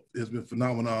follow-up has been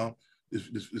phenomenal. This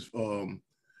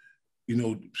you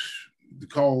know, the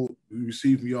call we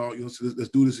received from y'all, you know, so let's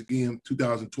do this again,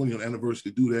 2020 on the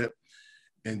anniversary to do that.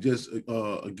 And just,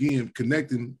 again,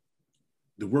 connecting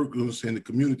the work, you know, saying the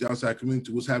community, outside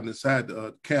community, what's happening inside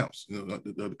the camps, you know,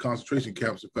 the concentration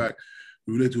camps. In fact,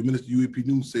 we related to a minister, UAP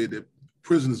News, said that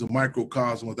prison is a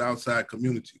microcosm of the outside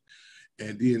community.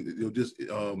 And then, you know, just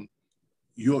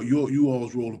you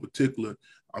all's role in particular,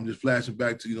 I'm just flashing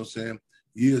back to, you know what I'm saying,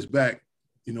 years back,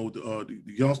 you know, the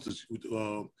youngsters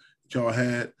y'all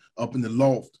had up in the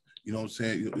loft, you know what I'm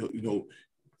saying, you know,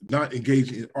 not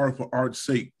engaging in art for art's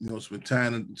sake, you know, spend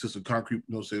time into some concrete,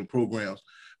 you know what I'm saying, programs,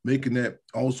 making that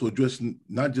also addressing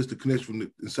not just the connection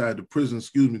from inside the prison,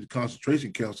 the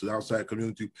concentration camps to the outside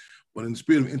community, but in the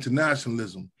spirit of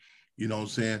internationalism, you know what I'm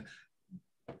saying,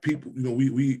 people, you know,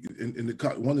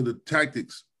 one of the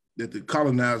tactics that the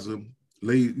colonizer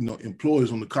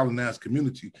employs on the colonized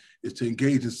community is to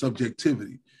engage in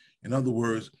subjectivity. In other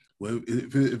words, well,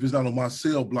 if it's not on my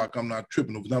cell block, I'm not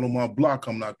tripping. If it's not on my block,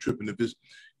 I'm not tripping. If it's,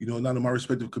 you know, not in my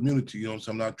respective community, you know,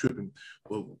 so I'm not tripping.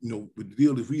 But, you know, the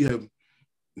deal is we have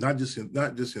not just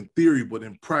in theory, but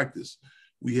in practice,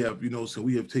 we have, you know, so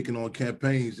we have taken on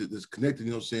campaigns that's connected,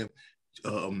 you know what I'm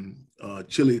saying,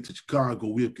 Chile to Chicago.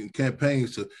 We have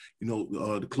campaigns to, you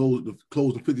know, to close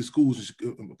the 50 schools,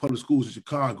 public schools in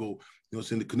Chicago, you know what I'm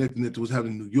saying, to connecting it to what's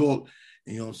happening in New York,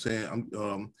 and, you know what I'm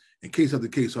saying, in case after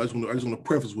case. So I just want to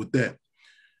preface with that.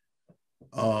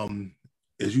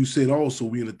 As you said, also,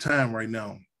 we're in a time right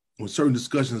now when certain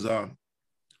discussions are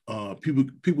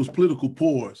people's political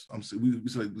pores. We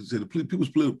say the people's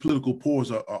political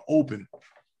pores are open,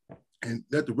 and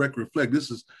let the record reflect.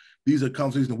 These are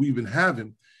conversations that we've been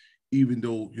having, even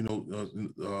though, you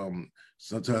know,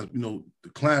 sometimes, you know, the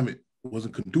climate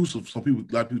wasn't conducive for some people,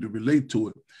 a lot of people to relate to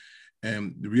it.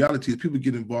 And the reality is people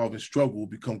get involved in struggle,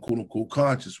 become quote unquote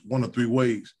conscious, one of three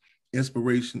ways: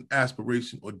 inspiration,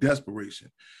 aspiration, or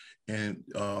desperation. And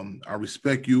I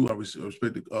respect you. I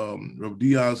respect Rebel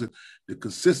Diaz and the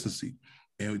consistency.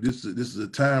 And this is a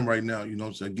time right now, you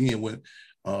know, so again, when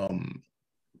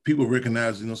people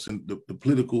recognize, you know, the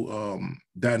political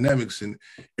dynamics and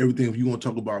everything. If you want to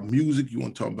talk about music, you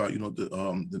want to talk about, you know,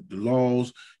 the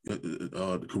laws,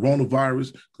 the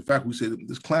coronavirus. In fact, we say that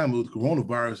this climate of the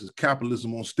coronavirus is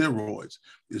capitalism on steroids.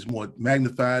 It's more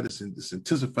magnified, it's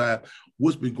intensified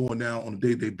what's been going down on a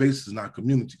day-to-day basis in our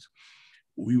communities.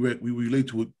 We relate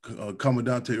to what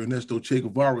Commandante Ernesto Che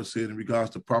Guevara said in regards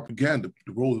to propaganda.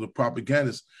 The role of the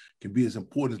propagandist can be as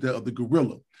important as that of the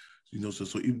guerrilla. You know,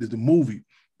 so even the movie,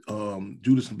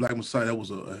 Judas and Black Messiah, that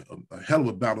was a hell of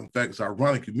a battle. In fact, it's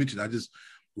ironic you mentioned, I just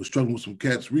was struggling with some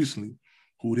cats recently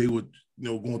who they were, you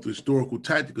know, going through the historical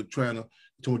tactic of trying to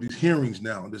turn these hearings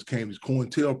now. And this came, these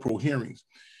COINTELPRO hearings.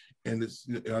 And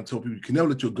I tell people, you can never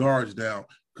let your guards down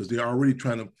because they're already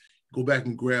trying to go back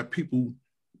and grab people,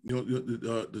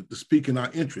 to speak in our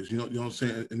interest. You know what I'm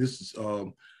saying? And this is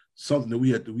something that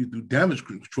we do damage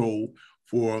control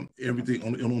for everything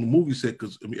on the movie set,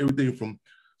 because I mean everything from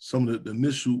some of the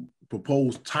initial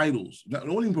proposed titles, not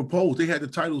even proposed, they had the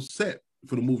titles set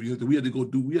for the movie. We had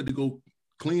to go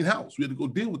clean house. We had to go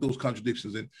deal with those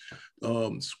contradictions and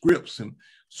scripts and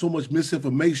so much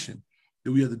misinformation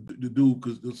that we had to do,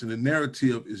 because the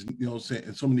narrative is,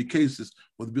 in so many cases,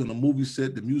 whether it be on the movie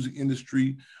set, the music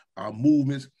industry, our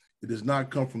movements, it does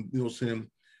not come from, those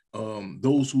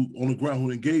who on the ground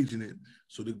who engage in it.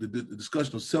 So the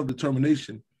discussion of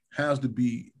self-determination has to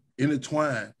be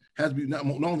intertwined, has to be not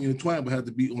only intertwined, but has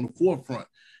to be on the forefront.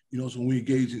 So when we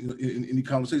engage in any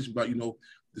conversation about,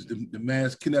 the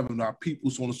mass kidnapping of our people,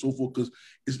 so on and so forth, because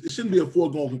it shouldn't be a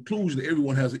foregone conclusion that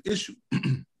everyone has an issue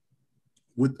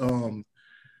with the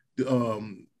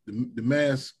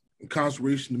mass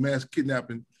incarceration, the mass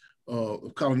kidnapping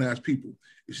of colonized people.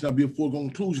 It should not be a foregone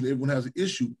conclusion that everyone has an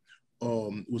issue.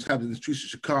 What's happening in the streets of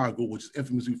Chicago, which is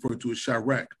infamously referred to as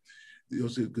Chirac.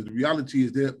 Because the reality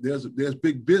is there's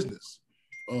big business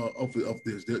of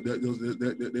this.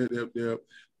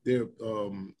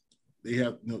 They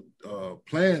have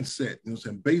plans set,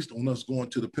 based on us going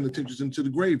to the penitentiaries and to the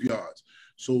graveyards.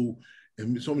 So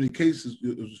in so many cases,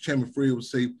 as Chairman Fred would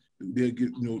say, they'll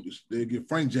get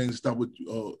Frank James to stop what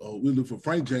we look for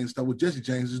Frank James to stop what Jesse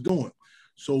James is doing.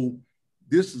 So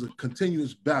this is a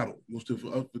continuous battle,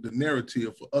 for the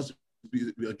narrative, for us to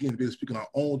be speaking our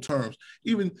own terms,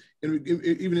 even in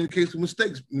the case of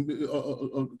mistakes,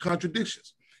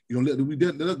 contradictions.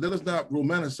 Let us not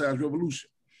romanticize revolution.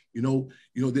 We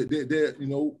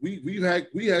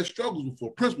had struggles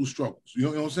before, principal struggles. You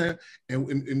know what I'm saying?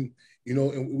 And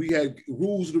we had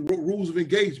rules of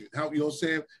engagement. How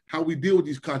we deal with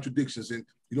these contradictions, and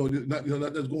not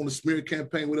just going to smear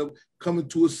campaign, whatever. Coming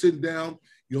to us, sitting down,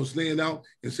 laying out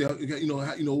and say,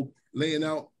 laying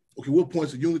out. Okay, what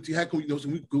points of unity? How can we? So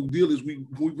we go deal is we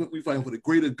fighting for the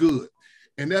greater good,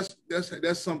 and that's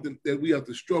something that we have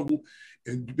to struggle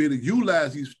and be able to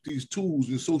utilize these tools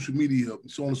and social media and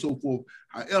so on and so forth.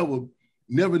 However,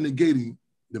 never negating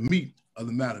the meat of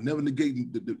the matter, never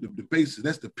negating the basis.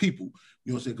 That's the people.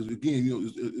 You know what I'm saying? Because again,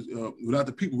 without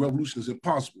the people, revolution is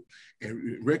impossible.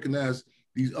 And recognize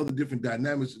these other different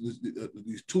dynamics.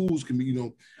 These tools can be,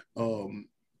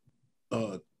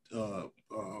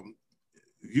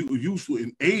 useful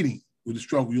in aiding with the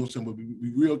struggle. You know what I'm saying? But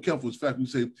be real careful. It's fact we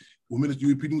say, when Minister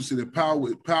UP say that power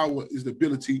is the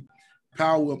ability.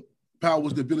 Power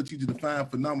is the ability to define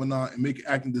phenomena and make it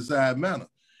act in desired manner.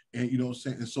 And you know what I'm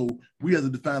saying? And so we have to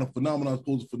define a phenomenon as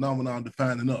opposed to phenomenon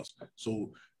defining us.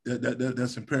 So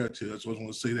that's imperative. That's what I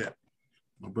want to say that.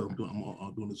 My brother,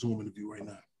 I'm doing a Zoom interview right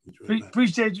now.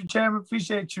 Appreciate you, Chairman.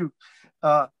 Appreciate you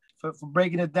for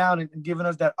breaking it down and giving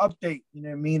us that update, you know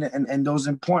what I mean? And those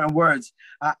important words.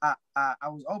 I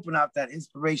was open out that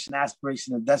inspiration,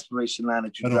 aspiration, and desperation line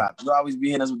that you dropped. You'll always be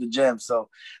hitting us with the gems. So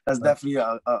that's definitely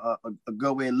a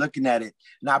good way of looking at it.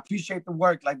 And I appreciate the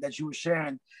work like that you were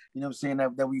sharing, you know what I'm saying,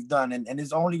 that we've done. And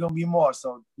there's only going to be more.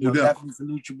 So definitely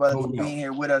salute you, brother, for being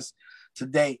here with us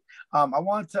today. I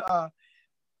want to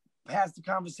pass the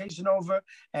conversation over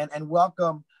and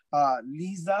welcome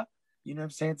Lisa, you know what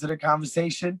I'm saying, to the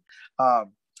conversation.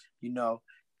 And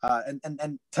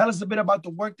tell us a bit about the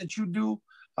work that you do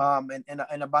and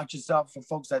about yourself for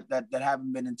folks that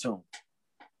haven't been in tune.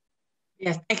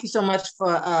 Yes, thank you so much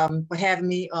for having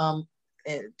me to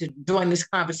join this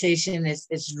conversation.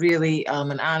 It's really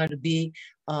an honor to be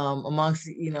amongst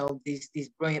these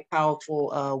brilliant,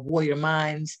 powerful warrior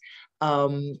minds.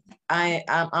 I'm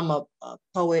a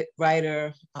poet,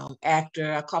 writer,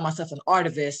 actor. I call myself an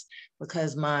artivist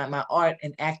because my art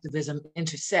and activism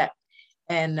intersect.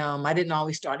 And I didn't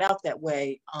always start out that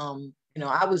way.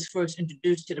 I was first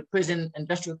introduced to the prison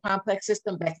industrial complex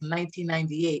system back in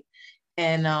 1998.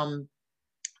 And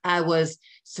I was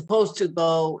supposed to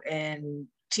go and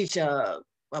teach a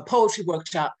poetry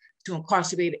workshop to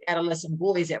incarcerated adolescent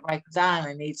boys at Rikers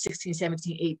Island, age 16,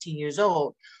 17, 18 years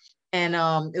old. And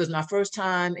it was my first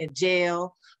time in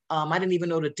jail. I didn't even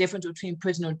know the difference between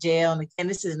prison or jail. And again,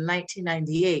 this is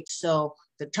 1998. So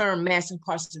the term mass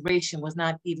incarceration was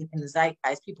not even in the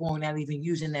zeitgeist. People were not even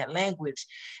using that language.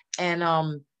 And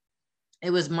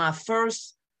it was my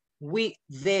first week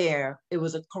there. It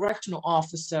was a correctional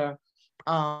officer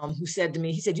who said to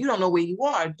me, he said, "You don't know where you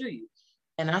are, do you?"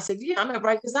 And I said, "Yeah, I'm at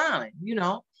Rikers Island,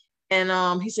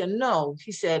 And he said, "No."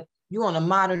 He said, "You're on a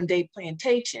modern day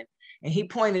plantation." And he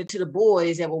pointed to the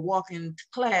boys that were walking to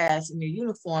class in their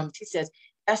uniforms. He says,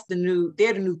 they're the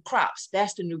new crops.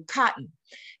 That's the new cotton.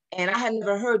 And I had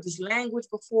never heard this language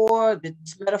before,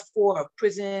 this metaphor of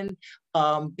prison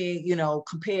being, you know,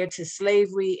 compared to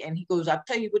slavery. And he goes, I'll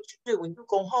tell you what you do. When you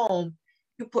go home,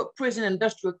 you put prison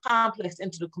industrial complex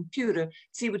into the computer,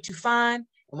 see what you find.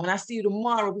 And when I see you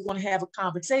tomorrow, we're going to have a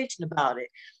conversation about it.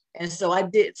 And so I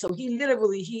did. So he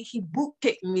literally, he boot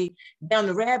kicked me down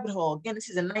the rabbit hole. Again, this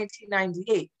is in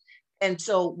 1998. And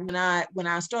so when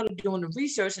I started doing the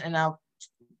research and I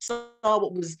saw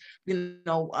what was, you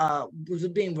know, was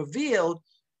being revealed,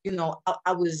 you know,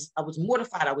 I was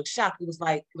mortified. I was shocked. It was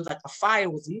like a fire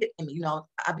was lit in me. You know,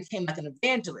 I became like an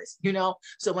evangelist. You know,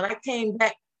 so when I came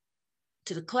back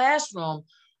to the classroom,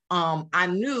 I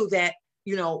knew that,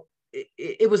 you know,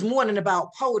 it was more than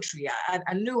about poetry.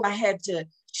 I knew I had to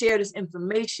share this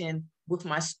information with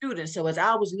my students. So as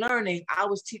I was learning, I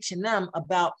was teaching them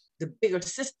about the bigger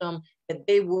system that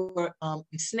they were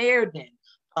ensnared in.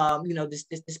 You know, this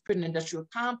prison industrial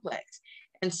complex.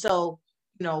 And so,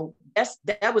 you know,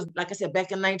 that was, like I said,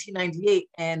 back in 1998.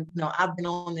 And, you know, I've been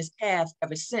on this path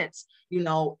ever since, you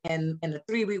know, and the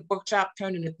 3-week workshop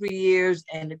turned into 3 years,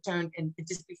 and it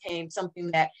just became something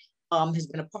that has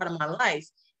been a part of my life.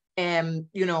 And,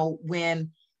 you know,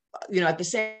 when, you know, at the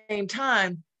same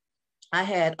time, I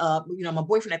had, you know, my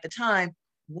boyfriend at the time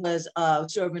was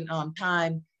serving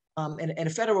time in a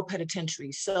federal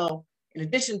penitentiary. So in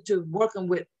addition to working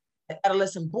with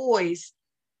adolescent boys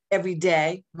every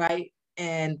day, right,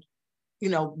 and, you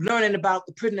know, learning about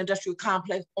the prison industrial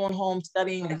complex, going home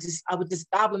studying, I was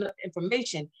just gobbling up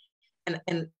information,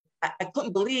 and I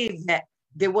couldn't believe that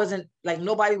there wasn't, like,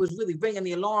 nobody was really ringing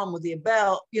the alarm with the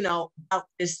bell, you know,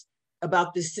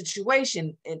 about this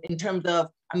situation in terms of,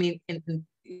 I mean,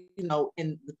 you know,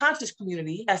 in the conscious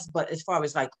community, yes, but as far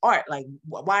as like art, like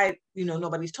why, you know,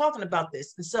 nobody's talking about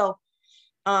this. And so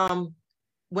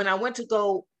when I went to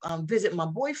go visit my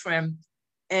boyfriend,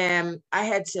 and I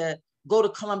had to go to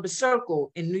Columbus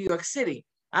Circle in New York City.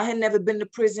 I had never been to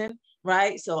prison,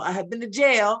 right? So I had been to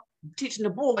jail teaching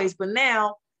the boys, but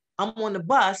now I'm on the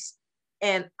bus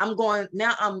and I'm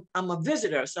a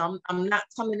visitor. So I'm not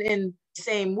coming in the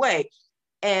same way.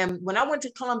 And when I went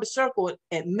to Columbus Circle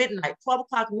at midnight, 12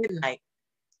 o'clock midnight,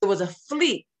 there was a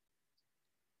fleet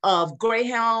of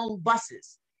Greyhound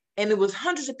buses, and it was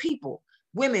hundreds of people,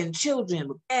 women, children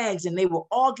with bags, and they were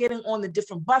all getting on the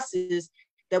different buses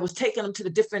that was taking them to the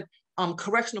different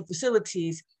correctional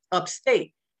facilities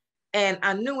upstate. And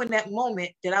I knew in that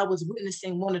moment that I was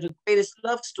witnessing one of the greatest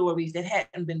love stories that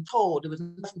hadn't been told. There was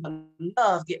nothing but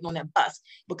love getting on that bus,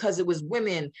 because it was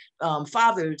women,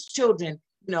 fathers, children,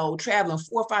 you know, traveling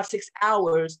 4, 5, 6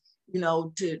 hours, you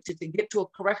know, to get to a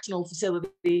correctional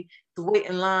facility, to wait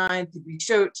in line, to be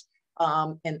searched,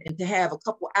 and to have a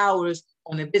couple hours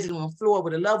on the visiting room floor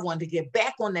with a loved one, to get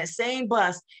back on that same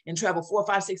bus and travel 4,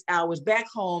 5, 6 hours back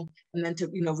home, and then to,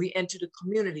 you know, re-enter the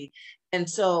community. And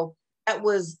so that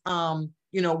was,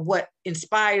 you know, what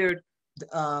inspired,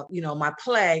 you know, my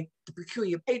play, The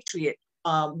Peculiar Patriot,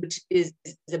 which is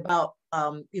about,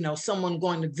 you know, someone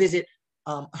going to visit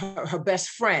her best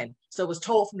friend. So it was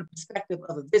told from the perspective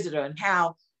of a visitor, and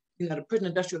how, you know, the prison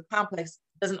industrial complex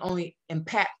doesn't only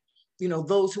impact, you know,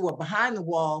 those who are behind the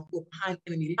wall, who are behind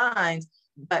enemy lines,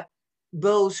 but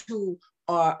those who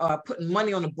are putting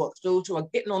money on the books, those who are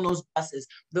getting on those buses,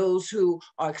 those who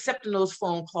are accepting those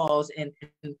phone calls and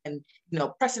you know,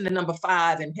 pressing the number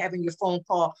 5 and having your phone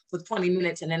call for 20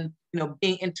 minutes and then, you know,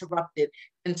 being interrupted.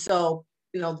 And so,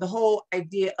 you know, the whole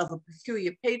idea of a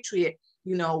peculiar patriot,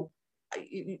 you know,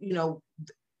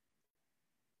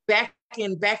 back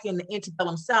in the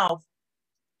antebellum South,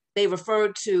 they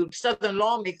referred to Southern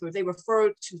lawmakers, they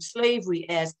referred to slavery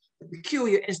as a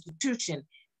peculiar institution,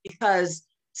 because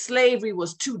slavery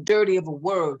was too dirty of a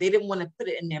word. They didn't want to put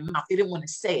it in their mouth. They didn't want to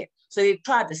say it. So they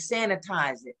tried to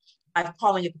sanitize it by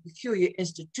calling it a peculiar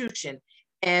institution.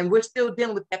 And we're still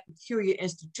dealing with that peculiar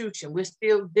institution. We're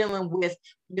still dealing with,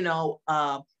 you know,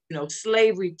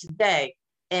 slavery today.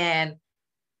 And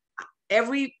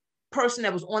every person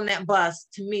that was on that bus,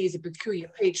 to me, is a peculiar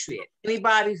patriot.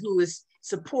 Anybody who is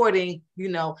supporting, you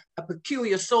know, a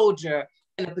peculiar soldier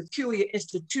and a peculiar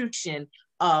institution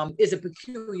is a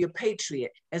peculiar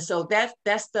patriot. And so that's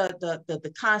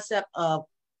the concept of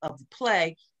the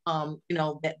play, you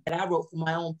know, that I wrote from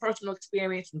my own personal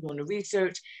experience from doing the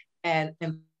research, and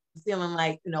feeling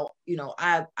like, you know,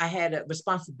 I had a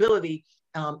responsibility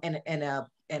and a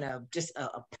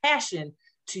passion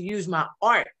to use my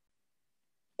art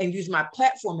and use my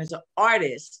platform as an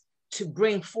artist to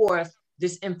bring forth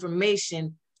this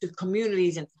information to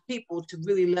communities and to people, to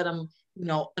really let them, you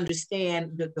know,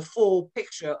 understand the full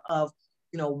picture of,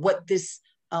 you know, what this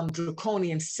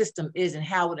draconian system is and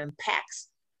how it impacts,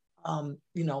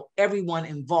 you know, everyone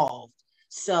involved.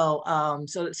 So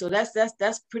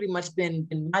that's pretty much been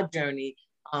my journey.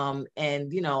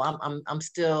 And you know, I'm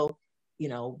still, you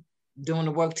know, doing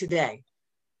the work today.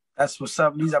 That's what's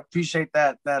up, Lisa. I appreciate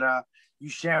that you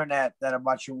sharing that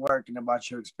about your work and about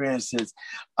your experiences.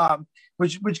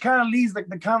 Which kind of leads like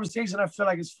the conversation. I feel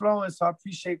like it's flowing, so I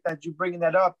appreciate that you bringing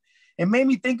that up. It made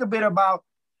me think a bit about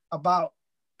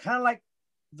kind of like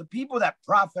the people that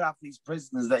profit off these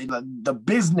prisons, the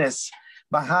business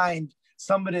behind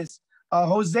some of this.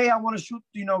 Jose, I want to shoot,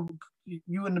 you know,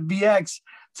 you and the BX.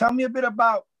 Tell me a bit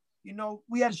about, you know,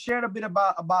 we had shared a bit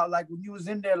about like when you was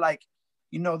in there, like,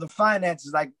 you know, the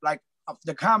finances, like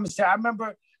the commissary. I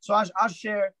remember, so I'll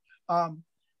share,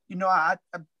 you know, I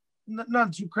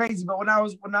nothing too crazy, but when I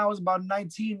was about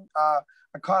 19,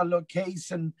 I caught a little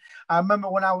case, and I remember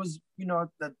when I was, you know,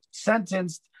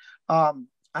 sentenced, I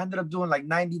ended up doing like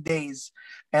 90 days,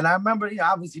 and I remember, you know,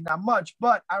 obviously not much,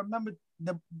 but I remember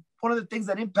one of the things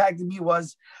that impacted me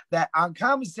was that on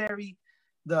commissary,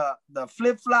 the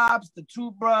flip-flops, the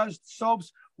toothbrush,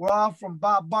 soaps were all from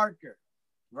Bob Barker,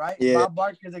 right? Yeah. Bob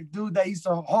Barker is a dude that used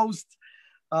to host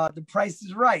The Price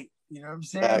is Right, you know what I'm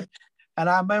saying? Right. And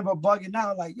I remember bugging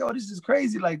out like, yo, this is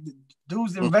crazy. Like the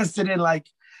dudes invested in like,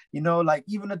 you know, like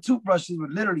even the toothbrushes were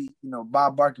literally, you know,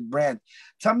 Bob Barker brand.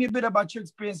 Tell me a bit about your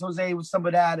experience, Jose, with some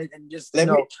of that and just, you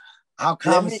know, how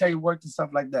commissary worked and stuff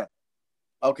like that.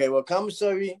 Okay, well,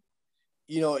 commissary,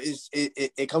 you know,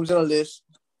 it comes in a list,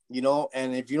 you know,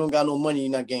 and if you don't got no money,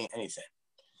 you're not getting anything.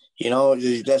 You know,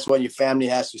 that's why your family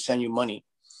has to send you money,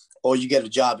 or you get a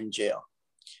job in jail.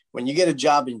 When you get a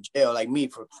job in jail, like me,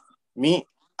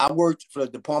 I worked for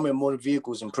the Department of Motor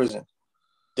Vehicles in prison.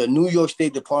 The New York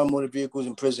State Department of Motor Vehicles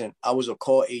in prison, I was a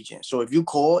call agent. So if you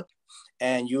called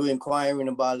and you were inquiring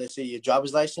about, let's say, your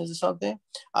driver's license or something,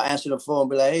 I answer the phone and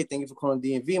be like, hey, thank you for calling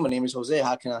DMV. My name is Jose.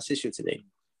 How can I assist you today?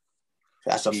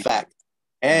 That's a fact.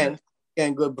 And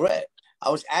getting good bread.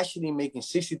 I was actually making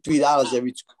 $63 every 2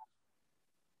 weeks.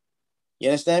 You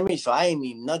understand me? So I ain't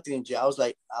need nothing in jail. I was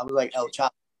like El Chapo,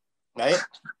 right?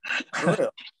 For real.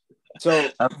 So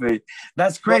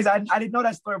that's crazy. I didn't know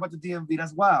that story about the DMV.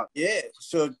 That's wild. Yeah.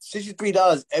 So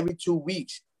 $63 every 2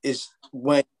 weeks is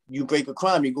when you break a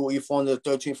crime, you fall under the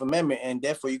 13th Amendment, and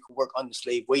therefore you can work under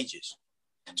slave wages.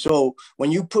 So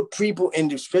when you put people in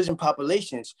these prison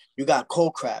populations, you got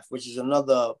Coldcraft, which is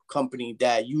another company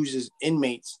that uses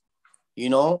inmates, you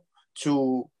know,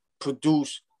 to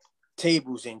produce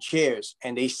tables and chairs,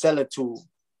 and they sell it to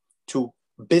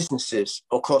businesses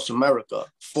across America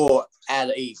at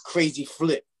a crazy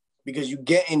flip, because you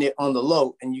getting it on the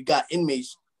low and you got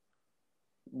inmates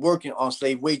working on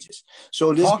slave wages.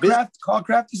 So this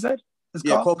Coldcraft, you said? It's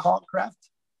called Coldcraft?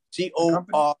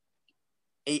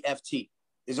 CORAFT.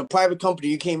 It's a private company.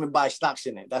 You can't even buy stocks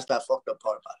in it. That's that fucked up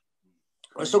part about it.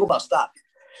 Let's talk about stock.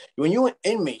 When you're an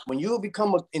inmate, when you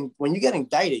get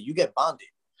indicted, you get bonded.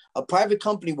 A private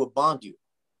company will bond you,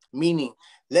 meaning,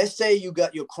 let's say you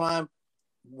got your crime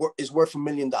is worth $1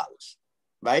 million,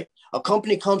 right? A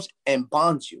company comes and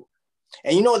bonds you.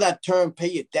 And you know that term, pay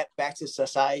your debt back to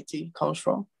society, comes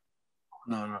from?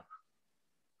 No.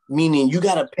 Meaning you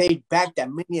got to pay back that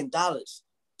 $1 million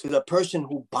to the person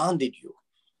who bonded you.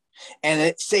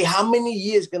 And say how many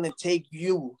years going to take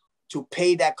you to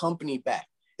pay that company back?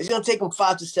 It's going to take them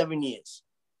 5 to 7 years.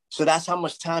 So that's how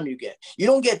much time you get. You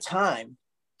don't get time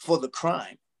for the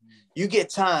crime. You get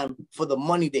time for the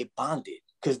money they bonded,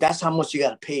 because that's how much you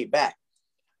got to pay back.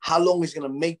 How long is it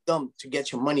going to make them to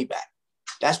get your money back?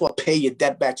 That's what pay your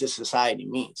debt back to society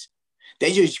means.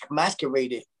 They just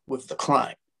masquerade it with the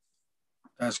crime.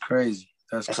 That's crazy.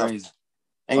 That's crazy.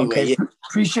 Anyway, okay,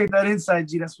 appreciate that insight,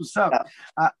 G. That's what's up.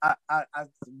 Yeah.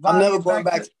 I'm never going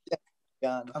back to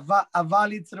I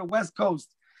volleyed to the West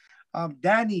Coast.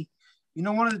 Danny, you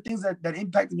know, one of the things that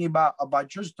impacted me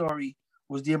about your story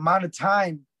was the amount of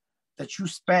time that you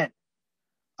spent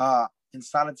in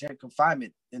solitary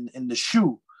confinement in the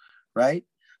SHU, right?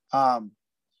 And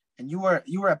you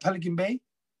were at Pelican Bay?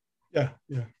 Yeah.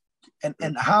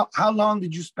 And how long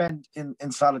did you spend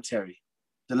in solitary?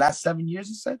 The last 7 years,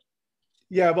 you said?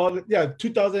 Yeah,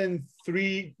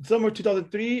 2003, summer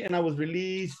 2003, and I was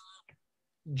released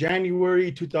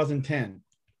January 2010.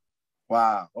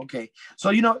 Wow. Okay.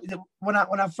 So, you know, when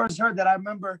I first heard that, I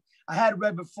remember I had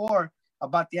read before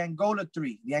about the Angola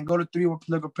Three. The Angola Three were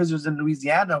political prisoners in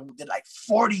Louisiana who did like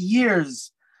 40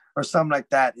 years or something like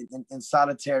that in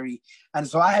solitary. And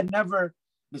so I had never,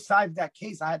 besides that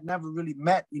case, I had never really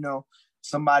met, you know,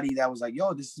 somebody that was like,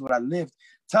 yo, this is what I lived.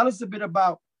 Tell us a bit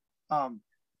about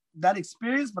that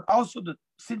experience, but also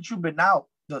since you've been out,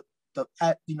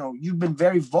 you know, you've been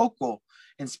very vocal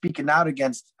in speaking out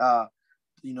against,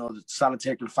 you know, the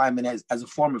solitary confinement as a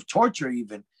form of torture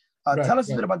even. Right, Tell us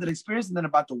a right. bit about that experience and then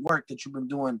about the work that you've been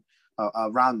doing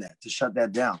around that to shut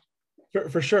that down.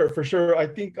 For sure. I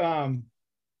think,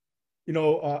 you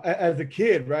know, as a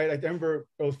kid, right? I remember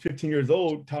I was 15 years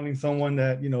old telling someone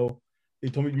that, you know, they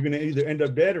told me you're going to either end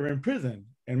up dead or in prison.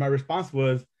 And my response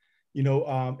was, you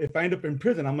know, if I end up in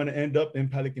prison, I'm going to end up in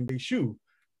Pelican Bay Shoe.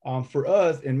 For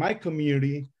us, in my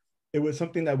community, it was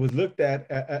something that was looked at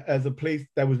as a place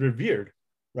that was revered,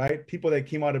 right? People that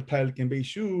came out of Pelican Bay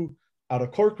Shoe, out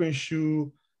of Corcoran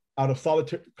Shoe, out of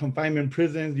solitary confinement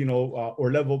prisons, you know,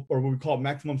 or what we call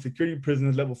maximum security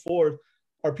prisons, level 4,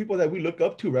 are people that we look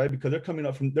up to, right? Because they're coming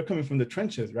from the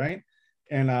trenches, right?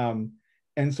 And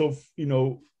so, you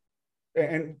know,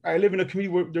 and I live in a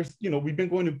community where there's, you know, we've been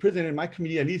going to prison in my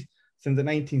community at least since the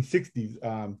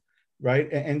 1960s,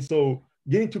 right? And so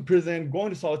getting to prison,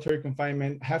 going to solitary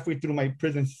confinement, halfway through my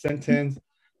prison sentence,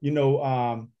 you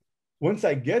know, once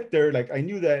I get there, like I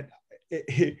knew that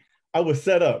I was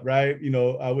set up, right? You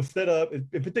know, I was set up,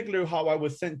 in particular how I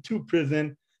was sent to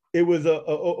prison. It was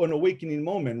an awakening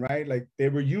moment, right? Like they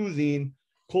were using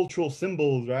cultural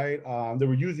symbols, right? They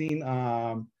were using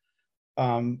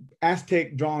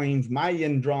Aztec drawings,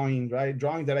 Mayan drawings, right?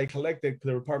 Drawings that I collected because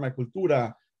they were part of my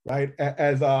cultura, right?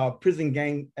 As prison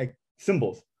gang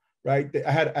symbols, right?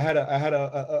 I had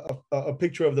a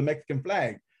picture of the Mexican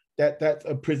flag. That's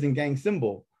a prison gang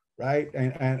symbol, right?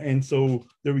 And so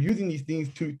they were using these things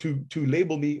to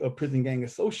label me a prison gang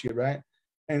associate, right?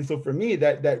 And so for me,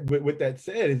 what that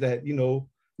said is that, you know,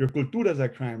 your cultura is a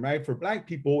crime, right? For Black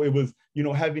people, it was, you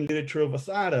know, having literature of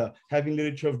Asada, having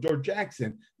literature of George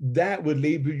Jackson, that would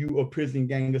label you a prison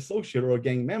gang associate or a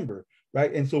gang member,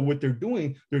 right? And so what they're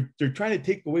doing, they're trying to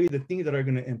take away the things that are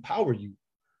going to empower you,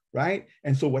 right?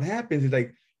 And so what happens is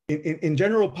like in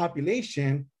general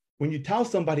population, when you tell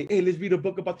somebody, hey, let's read a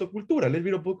book about the cultura, let's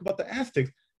read a book about the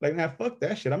Aztecs, like, nah, fuck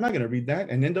that shit. I'm not gonna read that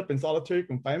and end up in solitary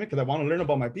confinement because I want to learn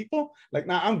about my people. Like,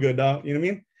 nah, I'm good, dog. You know what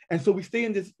I mean? And so we stay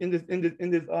in this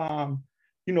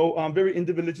you know, very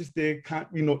individualistic,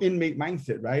 you know, inmate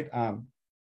mindset, right?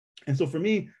 And so for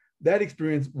me, that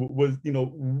experience was, you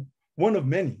know, one of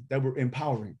many that were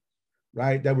empowering,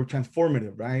 right? That were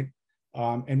transformative, right?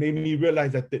 And made me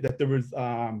realize that there was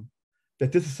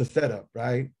that this is a setup,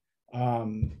 right?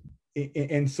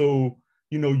 And so,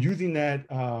 you know, using that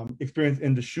experience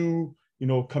in the shoe, you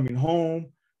know, coming home,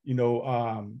 you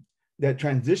know, that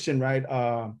transition, right?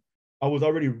 I was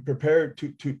already prepared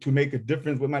to make a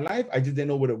difference with my life. I just didn't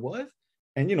know what it was.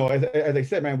 And, you know, as I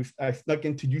said, man, I snuck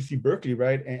into UC Berkeley,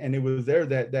 right? And it was there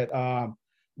that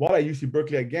while at UC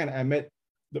Berkeley, again, I met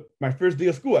my first day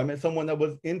of school, I met someone that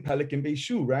was in Pelican Bay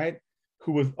Shoe, right?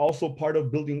 Who was also part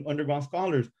of building underground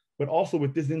scholars, but also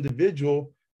with this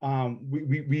individual,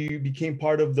 we became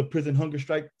part of the Prison Hunger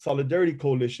Strike Solidarity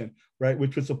Coalition, right?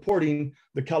 Which was supporting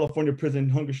the California Prison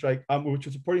Hunger Strike, which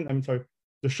was supporting,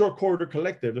 the Short Corridor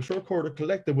Collective. The Short Corridor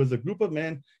Collective was a group of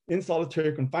men in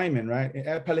solitary confinement, right?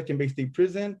 At Pelican Bay State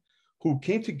Prison, who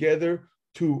came together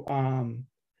to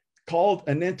call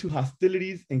an end to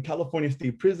hostilities in California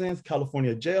state prisons,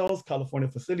 California jails, California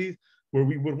facilities, where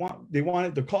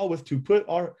the call was to put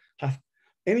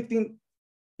anything,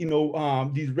 you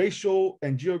know, these racial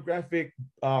and geographic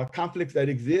conflicts that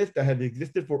have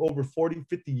existed for over 40,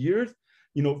 50 years,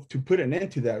 you know, to put an end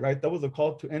to that, right? That was a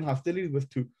call to end hostilities, was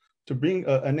to bring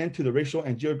an end to the racial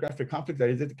and geographic conflicts that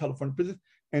exist in California prisons,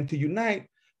 and to unite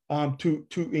to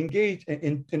engage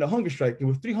in a hunger strike. It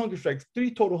was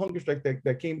three total hunger strikes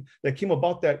that came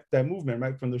about that movement,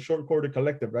 right? From the Short Corridor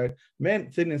Collective, right? Men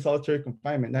sitting in solitary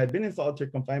confinement, that had been in solitary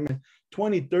confinement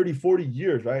 20, 30, 40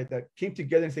 years, right? That came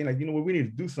together and saying, like, you know what, we need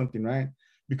to do something, right?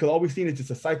 Because all we've seen is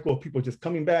just a cycle of people just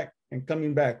coming back and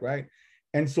coming back, right?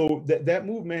 And so that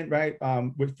movement, right,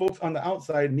 with folks on the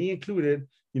outside, me included,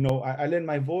 you know, I lent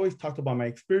my voice, talked about my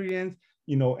experience,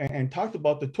 you know, and talked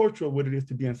about the torture of what it is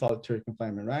to be in solitary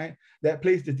confinement, right? That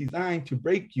place is designed to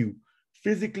break you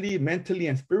physically, mentally,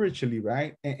 and spiritually,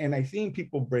 right? And I've seen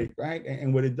people break, right?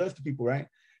 And what it does to people, right?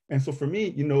 And so for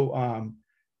me, you know,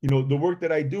 the work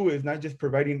that I do is not just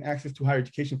providing access to higher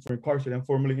education for incarcerated and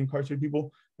formerly incarcerated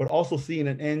people, but also seeing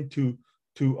an end to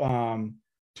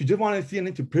just want to see an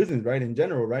end to prisons, right? In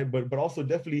general, right? But also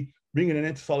definitely bringing an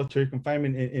end to solitary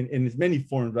confinement in as many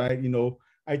forms, right? You know,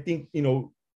 I think, you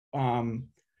know,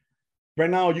 right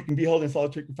now you can be held in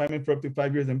solitary confinement for up to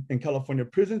 5 years in California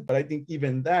prisons, but I think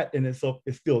even that in itself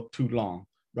is still too long,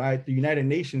 right? The United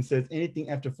Nations says anything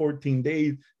after 14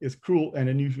 days is cruel and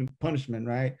unusual punishment,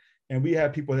 right? And we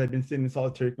have people that have been sitting in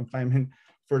solitary confinement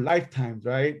for lifetimes,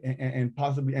 right? And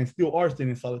possibly, and still are sitting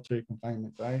in solitary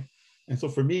confinement, right? And so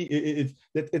for me,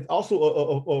 it's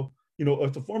also you know,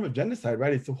 it's a form of genocide,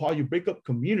 right? It's how you break up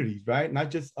communities, right? Not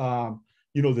just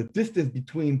you know, the distance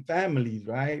between families,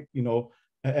 right? You know,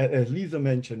 as Lisa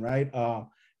mentioned, right?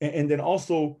 And then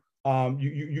also,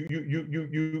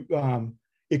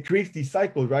 it creates these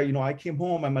cycles, right? You know, I came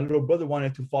home and my little brother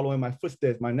wanted to follow in my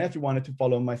footsteps. My nephew wanted to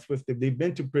follow in my footsteps. They've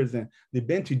been to prison, they've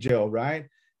been to jail, right?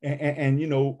 And you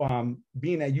know,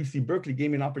 being at UC Berkeley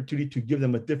gave me an opportunity to give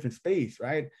them a different space,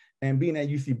 right? And being at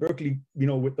UC Berkeley, you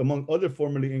know, with among other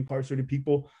formerly incarcerated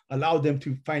people, allowed them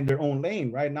to find their own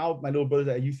lane, right? Now, my little brother's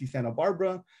at UC Santa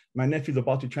Barbara. My nephew's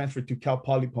about to transfer to Cal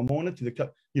Poly Pomona, to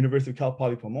the University of Cal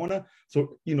Poly Pomona.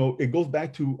 So, you know, it goes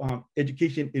back to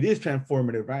education. It is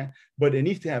transformative, right? But it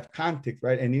needs to have context,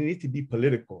 right? And it needs to be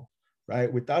political,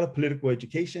 right? Without a political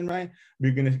education, right,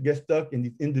 we're going to get stuck in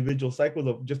these individual cycles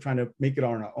of just trying to make it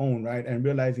on our own, right? And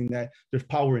realizing that there's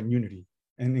power in unity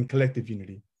and in collective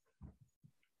unity.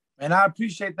 And I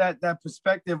appreciate that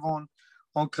perspective on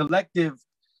collective,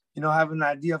 you know, having an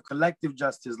idea of collective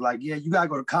justice. Like, yeah, you gotta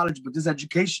go to college, but this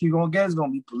education you're gonna get is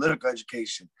gonna be political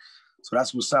education. So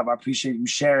that's what's up. I appreciate you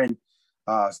sharing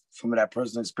some of that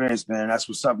personal experience, man. That's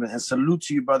what's up. And salute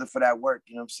to you, brother, for that work.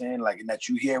 You know what I'm saying? Like, and that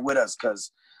you here with us,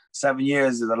 because 7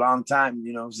 years is a long time.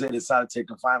 You know what I'm saying? It's solitary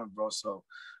confinement, bro. So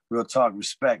real talk,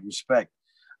 respect.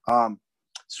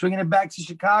 Swinging it back to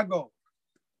Chicago,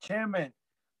 Chairman.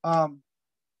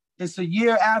 It's a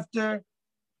year after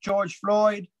George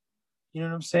Floyd, you know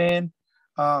what I'm saying?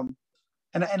 And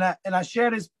I share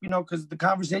this, you know, because the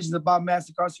conversation is about mass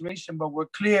incarceration, but we're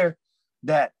clear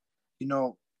that, you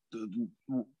know,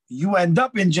 you end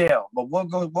up in jail, but what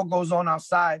goes on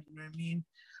outside, you know what I mean?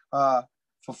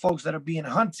 For folks that are being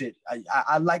hunted.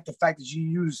 I like the fact that you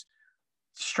use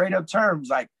straight up terms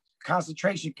like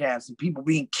concentration camps and people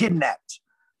being kidnapped.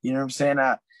 You know what I'm saying?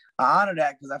 I honor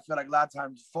that because I feel like a lot of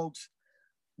times folks,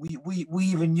 we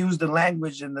even use the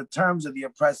language and the terms of the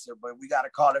oppressor, but we got to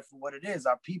call it for what it is.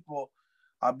 Our people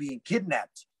are being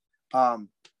kidnapped.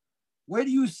 Where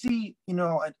do you see, you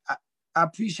know, I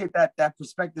appreciate that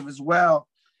perspective as well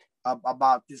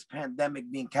about this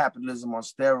pandemic being capitalism on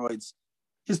steroids.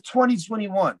 It's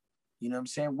 2021, you know what I'm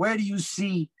saying? Where do you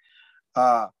see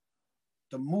the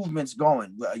movements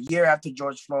going? A year after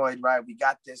George Floyd, right? We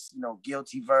got this, you know,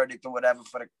 guilty verdict or whatever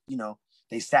for the, you know,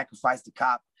 they sacrificed the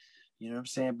cop. You know what I'm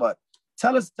saying? But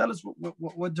tell us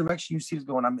what direction you see is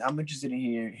going. I'm interested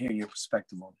in hearing your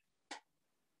perspective on it.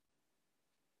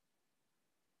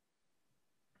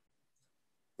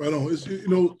 Right on. It's, you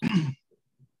know,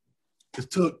 it's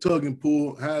tug and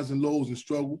pull, highs and lows and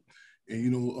struggle. And,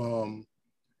 you know,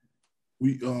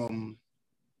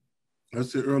 I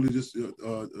said earlier, just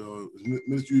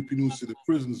Ministry of News said the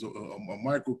prisons are a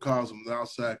microcosm of the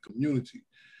outside community.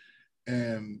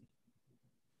 And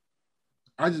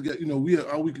I just got, you know, we have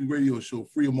our weekly radio show,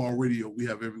 Freedom on Radio, we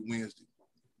have every Wednesday.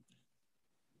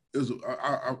 It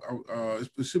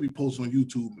should be posted on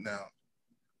YouTube now.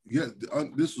 Yeah,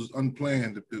 this was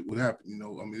unplanned that it would happen, you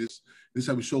know. I mean, this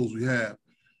type of shows we have.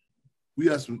 We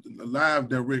have some live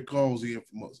direct calls in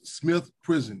from Smith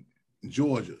Prison in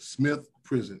Georgia. Smith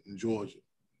Prison in Georgia.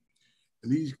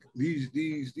 And these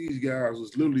guys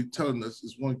was literally telling us,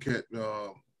 this one cat,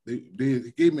 they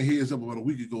gave me a heads up about a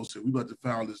week ago, said we about to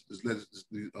file this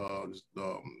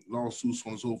lawsuit, so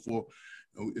on and so forth,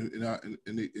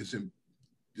 and it's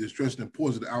stressing the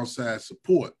importance of the outside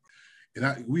support.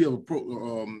 And we have a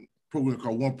program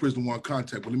called One Prison, One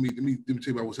Contact. But let me tell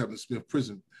you about what's happening in Smith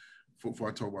Prison before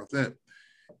I talk about that.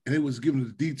 And it was giving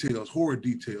the details, horror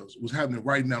details. What's happening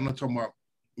right now. I'm not talking about,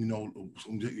 you know,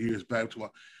 some years back.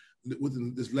 To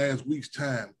within this last week's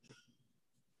time,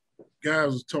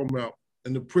 guys was talking about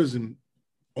in the prison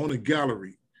on a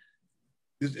gallery,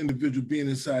 this individual being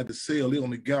inside the cell, they on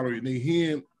the gallery, and they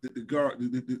hear him, the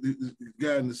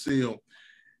guy in the cell,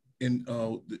 and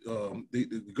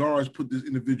the guards put this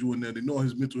individual in there. They know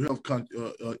his mental health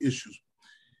issues.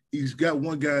 He's got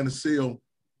one guy in the cell,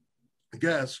 the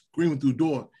guy's screaming through the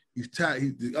door. He's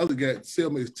tied, the other guy,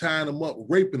 cellmate, is tying him up,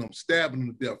 raping him, stabbing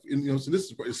him to death. And, you know, so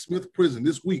this is Smith Prison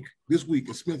this week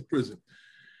in Smith Prison.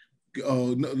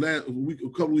 Last week, a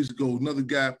couple weeks ago, another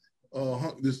guy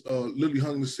literally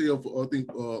hung in the cell for I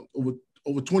think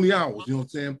over 20 hours. You know what I'm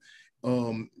saying?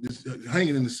 Just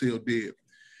hanging in the cell dead.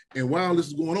 And while this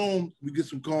is going on, we get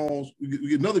some calls. We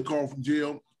get another call from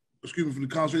jail, from the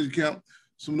concentration camp.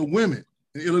 Some of the women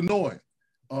in Illinois,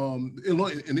 and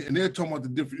they're talking about the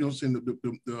different. You know what I'm saying?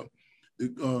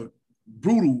 The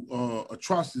brutal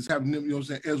atrocities happening. You know what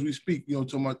I'm saying? As we speak. You know,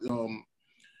 talking about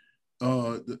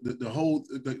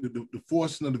the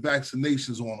forcing of the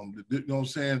vaccinations on them. You know what I'm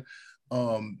saying?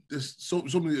 There's so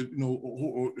many, you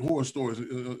know, horror stories.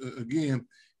 Again,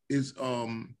 it's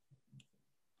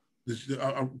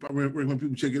I recommend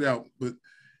people check it out. But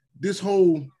this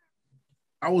whole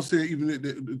I would say even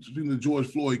the George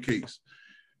Floyd case,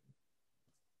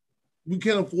 we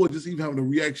can't afford just even having a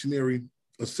reactionary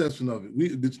assessment of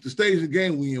it. The stage of the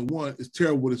game we in, one, is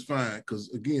terrible, but it's fine, because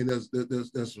again, there's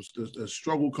a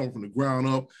struggle coming from the ground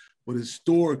up, but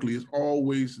historically, it's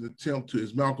always an attempt to,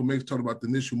 as Malcolm X talked about the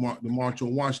initial the March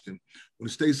on Washington, when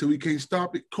the state said we can't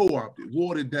stop it, co-opt it,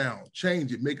 water it down,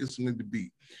 change it, make it something to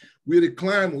be. We're the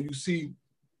climb when you see,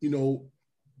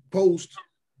 post,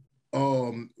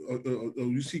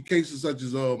 you see cases such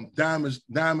as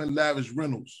Diamond Lavish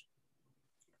Reynolds,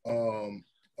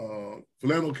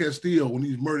 Philando Castillo, when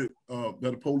he's murdered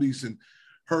by the police, and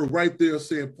her right there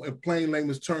saying in plain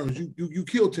layman's terms, you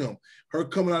killed him. Her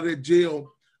coming out of that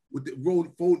jail with the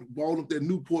balled up that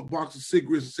Newport box of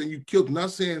cigarettes and saying you killed him.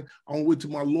 Not saying I'm gonna wait till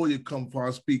my lawyer come before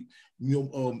I speak.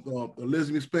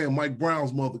 Leslie McSpan, Mike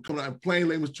Brown's mother, coming out in plain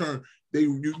layman's terms,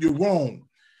 you're wrong.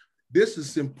 This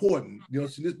is important.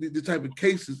 This type of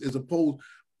cases, as opposed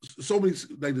so many,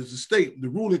 like the state, the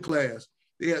ruling class,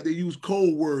 they use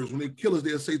code words. When they kill us,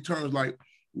 they'll say terms like,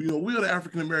 we are the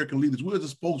African-American leaders. We're the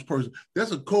spokesperson.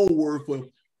 That's a code word for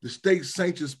the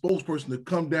state-sanctioned spokesperson to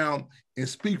come down and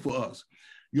speak for us.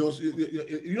 You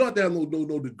don't have to have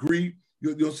no degree.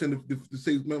 You know what I'm saying? To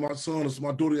say, man, my son or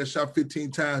my daughter got shot 15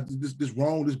 times. This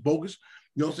wrong, this bogus.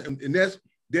 You know what I'm saying? And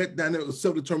that dynamic of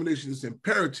self-determination is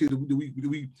imperative that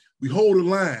we hold the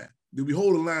line. That we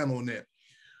hold the line on that.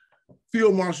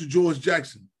 Field Marshal George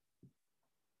Jackson,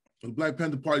 the Black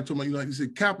Panther Party, told me, he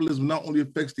said capitalism not only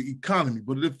affects the economy,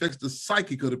 but it affects the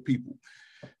psychic of the people.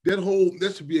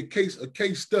 That should be a case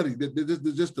study.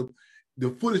 That just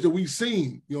the footage that we've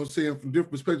seen, from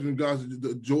different perspectives in regards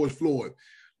to George Floyd.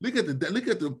 Look at the I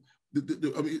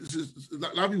mean, it's just, a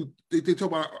lot of people, they talk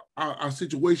about our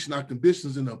situation, our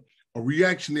conditions in a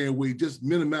reactionary way, just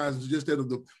minimizing just that of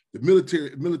the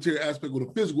military aspect or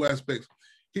the physical aspects.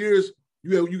 You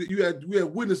had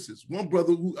witnesses. One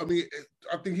brother who, I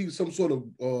think he's some sort of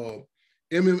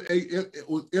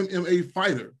MMA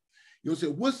fighter. You know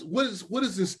what I'm saying? What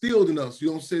is instilled in us? You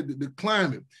know what I'm saying? The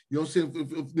climate. You know what I'm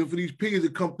saying? For these pigs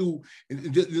that come through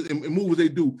and move as they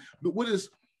do. But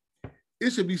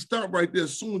it should be stopped right there.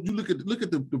 As soon as you look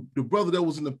at the brother that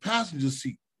was in the passenger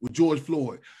seat with George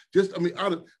Floyd.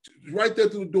 Right there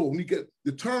through the door, when you get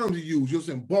the terms you use, you know what I'm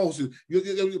saying, bosses.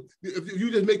 If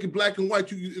you just make it black and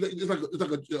white, it's like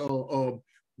a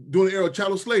during the era of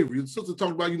chattel slavery. The sister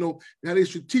talked about, how they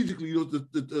strategically use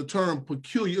the term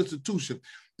peculiar institution.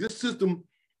 This system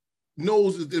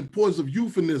knows the importance of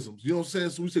euphemisms. You know what I'm saying?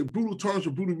 So we say brutal terms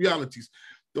for brutal realities.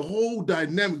 The whole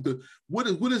dynamic, what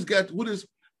is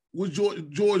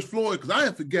George Floyd, because I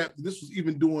had forgot that this was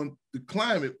even during the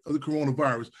climate of the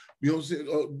coronavirus. You know what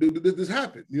I'm saying? This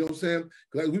happened. You know what I'm saying?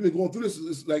 Because we've been going through this.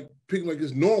 It's like picking like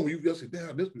it's normal. You just say,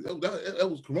 damn, that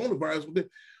was coronavirus.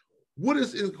 What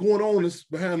is going on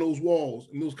behind those walls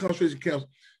in those concentration camps?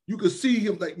 You could see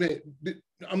him like, man,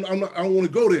 I don't want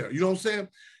to go there. You know what I'm saying?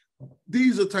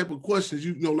 These are type of questions.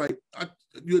 You have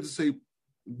to say,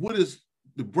 what is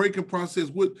the breaking process?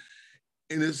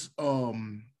 And it's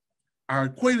I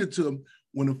equated to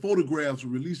when the photographs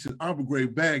were released in Abu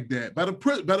Ghraib, Baghdad, by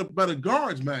the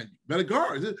guards, mind you, by the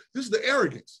guards. This is the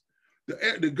arrogance.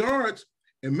 The guards,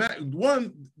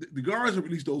 the guards have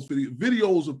released those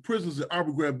videos of prisoners in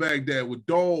Abu Ghraib, Baghdad, with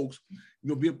dogs,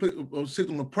 being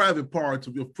sitting on the private parts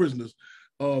of prisoners,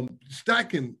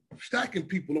 stacking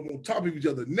people up on top of each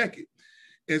other, naked.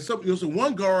 And so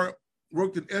one guard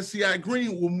worked in SCI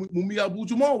Green when Me Abu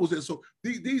Jamal was there. So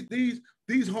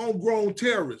these homegrown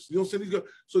terrorists, you know what I'm saying?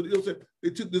 So you know what I'm saying? They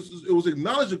took this. It was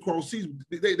acknowledged across seas.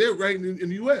 They're right in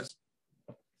the U.S.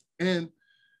 And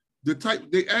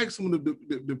they asked some of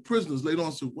the prisoners later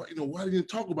on, so why didn't you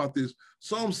talk about this?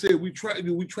 Some said we tried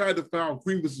to file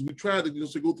grievances. We tried to go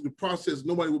through the process.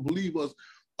 Nobody would believe us.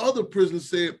 Other prisoners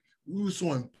said we were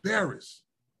so embarrassed.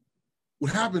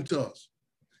 What happened to us?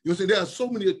 You know what I'm saying? There are so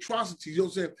many atrocities. You know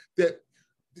what I'm saying? That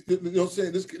what I'm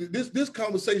saying. This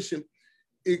conversation.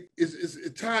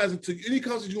 It ties into any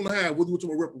conversation you want to have, whether it's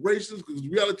about reparations, because the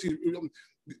reality,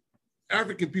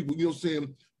 African people, you know what I'm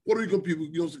saying, Puerto Rican people,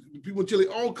 people in Chile,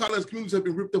 all colonies communities have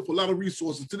been ripped up for a lot of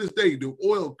resources. To this day, the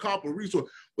oil, copper resource,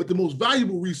 but the most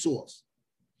valuable resource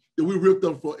that we're ripped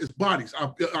up for is bodies,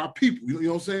 our people, you know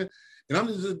what I'm saying? And I'm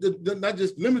not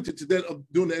just limited to that of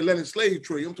doing the Atlantic slave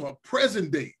trade, I'm talking about present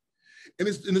day. And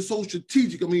it's so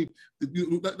strategic. I mean,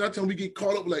 that time we get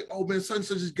caught up like, oh man, such and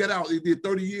such just get out. They did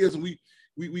 30 years and we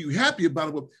happy about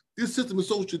it, but this system is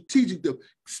so strategic that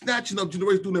snatching up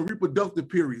generations during their reproductive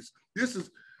periods. This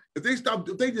is, if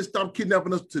they just stop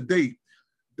kidnapping us today,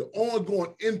 the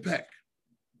ongoing impact,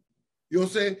 you know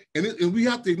what I'm saying? And we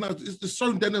have to acknowledge it's the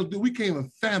certain dynamics that we can't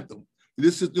even fathom.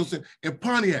 This is, you know what I'm saying? In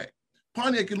Pontiac,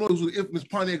 Pontiac, Illinois was the infamous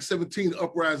Pontiac 17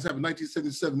 uprising happened in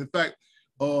 1977. In fact,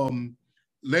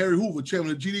 Larry Hoover,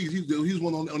 chairman of GD, he was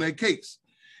one on that case.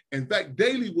 In fact,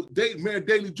 Mayor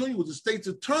Daley Jr. was the state's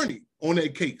attorney on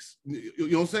that case. You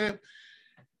know what I'm saying?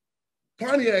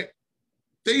 Pontiac,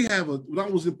 when I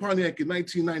was in Pontiac in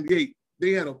 1998,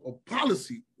 they had a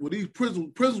policy where these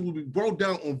prisons would be brought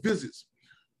down on visits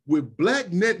with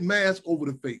black net mask over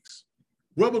the face,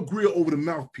 rubber grill over the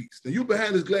mouthpiece. Now you're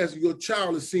behind this glass and your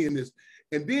child is seeing this.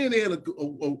 And then they had a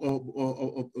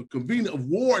convening of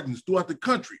wardens throughout the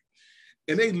country.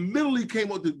 And they literally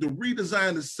came up to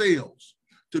redesign the cells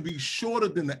to be shorter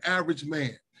than the average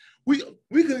man. We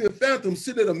couldn't even fathom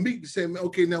sitting at a meeting saying,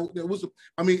 okay, now what's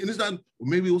and it's not,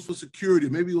 maybe it was for security,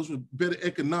 maybe it was for better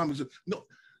economics. No,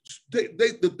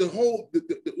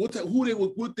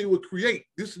 what they would create.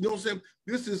 This, you know what I'm saying?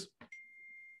 This is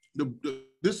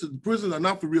the prisons are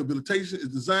not for rehabilitation. It's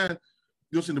designed,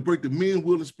 you know what I'm saying, to break the men,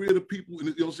 will, and spirit of people. And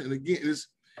you know what I'm saying? Again,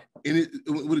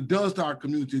 what it does to our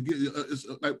community. Again, it's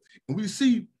like, and we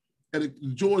see at the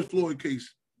George Floyd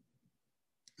case,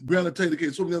 Breonna Taylor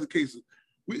case, so many other cases.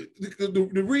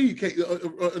 The Reed case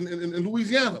in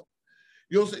Louisiana.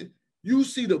 You know what I'm saying? You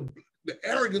see the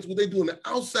arrogance what they do in the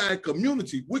outside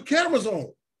community with cameras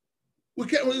on.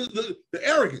 The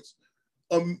arrogance.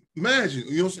 Imagine,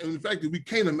 you know what I'm saying? In fact, that we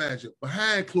can't imagine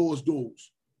behind closed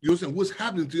doors. You know what I'm saying? What's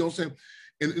happening to you? Know what I'm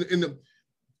saying?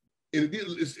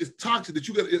 It's toxic that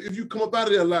you got. If you come up out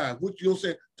of there alive, you know what I'm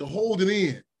saying, to hold it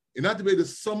in and not to be able to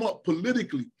sum up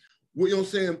politically. You know what I'm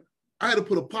saying? I had to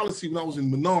put a policy when I was in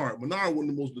Menard. Menard, one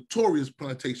of the most notorious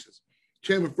plantations.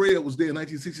 Chairman Fred was there in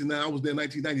 1969. I was there in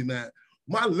 1999.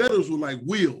 My letters were like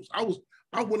wheels. I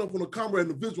went up on a comrade in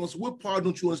the visual. I said, "What part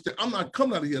don't you understand? I'm not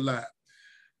coming out of here alive."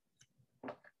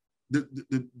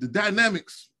 The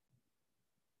dynamics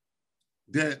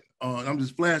that I'm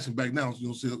just flashing back now. You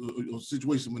know,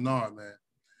 situation with Menard, man.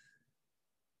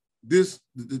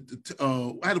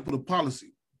 I had to put a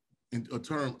policy in a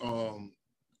term.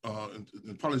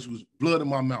 The policy was blood in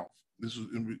my mouth. This was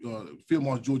in Field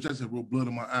Marshal George Jackson wrote blood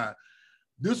in my eye.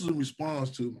 This was in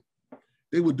response to,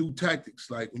 they would do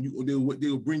tactics like when they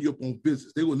would bring you up on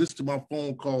visits. They would listen to my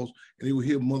phone calls and they would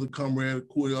hear mother comrade,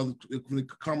 other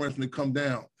comrades when they come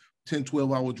down, 10,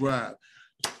 12-hour drive.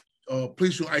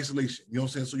 Place you in isolation, you know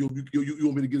what I'm saying? So you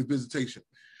want me to get a visitation.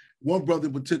 One brother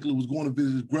in particular was going to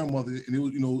visit his grandmother, and it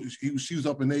was, you know, she was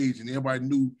up in age, and everybody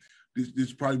knew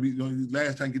this probably be, you know, the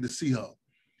last time I get to see her.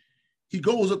 He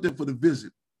goes up there for the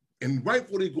visit, and right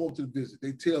before they go up to the visit,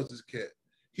 they tell this cat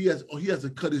he has to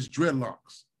cut his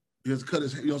dreadlocks. He has to cut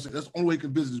his, you know what I'm saying? That's the only way he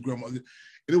can visit his grandmother.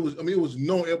 And it was, it was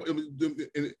known.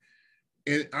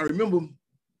 And I remember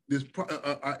this.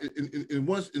 Without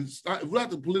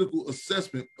the political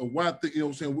assessment of why, you know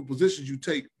what I'm saying, what positions you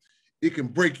take, it can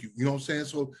break you. You know what I'm saying?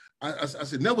 So I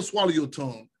said, never swallow your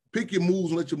tongue. Pick your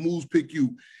moves and let your moves pick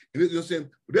you. And you know what I'm saying?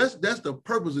 But that's the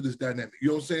purpose of this dynamic. You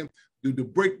know what I'm saying? To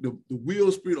break the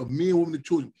will spirit of men, women, and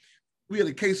children. We had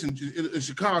a case in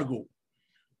Chicago.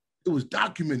 It was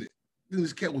documented.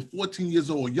 This cat was 14 years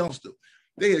old, a youngster.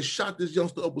 They had shot this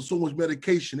youngster up with so much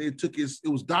medication. It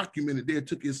was documented. They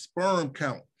took his sperm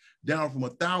count down from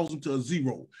 1,000 to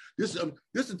 0. This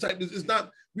is type. It's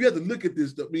not. We have to look at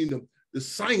this. I mean, the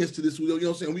science to this. You know what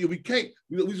I'm saying? We can't.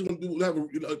 We just want to have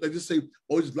like just say,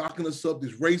 oh, it's locking us up.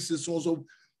 This racist, so and so.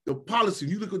 The policy,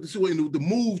 you look at the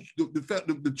move,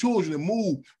 the children that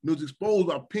move, was exposed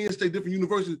by Penn State, different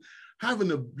universities, having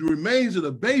the remains of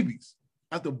the babies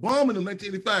at the bombing in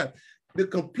 1985. The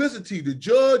complicity, the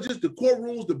judges, the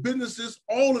courtrooms, the businesses,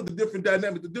 all of the different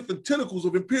dynamics, the different tentacles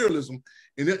of imperialism,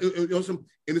 and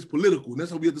it's political. And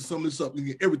that's how we have to sum this up.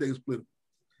 Everything is political.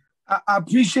 I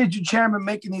appreciate you, Chairman,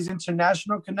 making these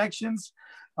international connections.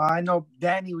 I know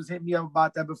Danny was hitting me up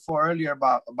about that before earlier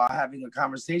about having a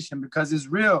conversation because it's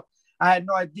real. I had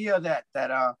no idea that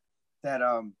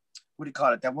what do you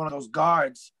call it? That one of those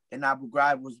guards in Abu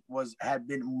Ghraib had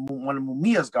been one of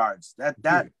Mumia's guards.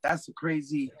 That's a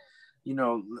crazy, you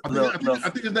know. I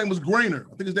think his name was Grainer.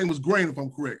 I think his name was Grainer, if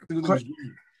I'm correct. I think his name was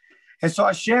Grainer. And so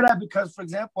I share that because, for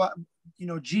example, you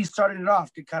know, G started it off.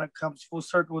 It kind of comes full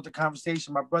circle with the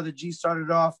conversation. My brother G started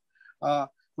it off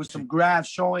with some graphs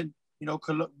showing, you know,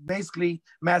 basically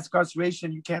mass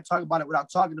incarceration. You can't talk about it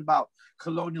without talking about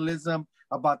colonialism,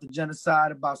 about the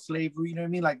genocide, about slavery. You know what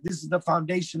I mean? Like, this is the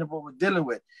foundation of what we're dealing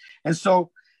with. And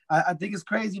so I think it's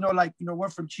crazy, you know, like, you know, we're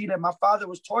from Chile. My father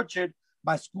was tortured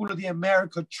by School of the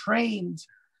America trained,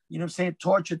 you know what I'm saying,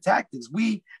 torture tactics.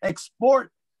 We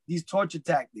export these torture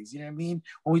tactics, you know what I mean?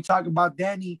 When we talk about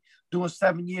Danny doing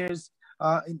 7 years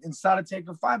in solitary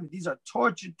confinement, these are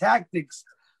torture tactics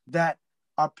that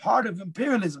are part of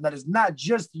imperialism that is not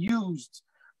just used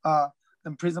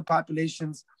and prison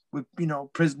populations with, you know,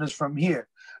 prisoners from here.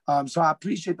 So I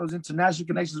appreciate those international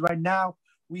connections. Right now,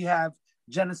 we have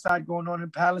genocide going on in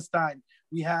Palestine.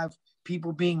 We have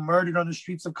people being murdered on the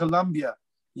streets of Colombia,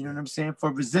 you know what I'm saying,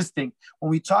 for resisting. When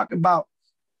we talk about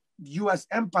U.S.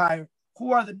 empire,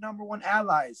 who are the number one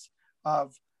allies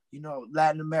of, you know,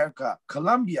 Latin America?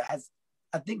 Colombia has,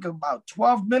 I think, about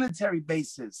 12 military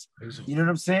bases. You know what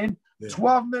I'm saying? Yeah.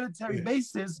 12 military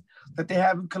bases that they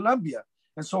have in Colombia.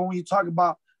 And so when you talk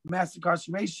about mass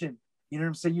incarceration, you know what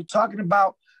I'm saying? You're talking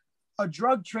about a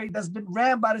drug trade that's been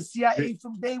ran by the CIA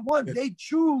from day one. They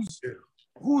choose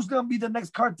who's going to be the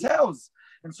next cartels.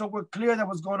 And so we're clear that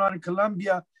what's going on in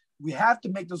Colombia, we have to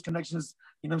make those connections,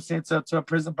 you know what I'm saying, to a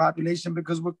prison population,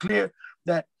 because we're clear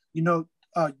that, you know,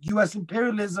 U.S.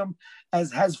 imperialism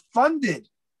has funded,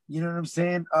 you know what I'm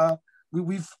saying,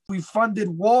 we've funded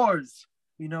wars,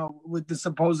 you know, with the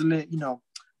supposedly, you know,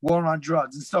 war on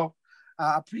drugs. And so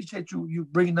I appreciate you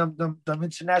bringing them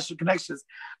international connections.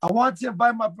 I want to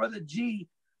invite my brother G.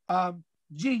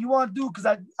 G, you want to do,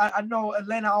 because I know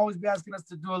Atlanta always be asking us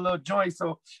to do a little joint,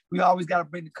 so we always got to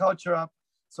bring the culture up.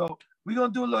 So we're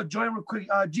going to do a little joint real quick.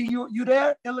 G, you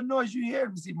there? Illinois, you here?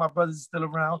 Let me see if my brother's still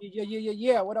around.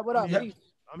 Yeah. What up? Yeah.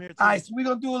 I'm here too. All right, so we're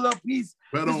going to do a little piece.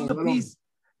 This is a piece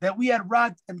that we had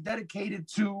rocked and dedicated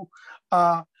to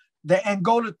the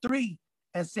Angola 3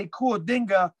 and Sekou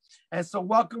Odinga. And so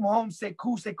welcome home,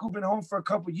 Sekou. Sekou been home for a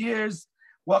couple years.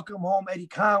 Welcome home, Eddie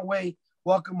Conway.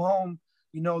 Welcome home,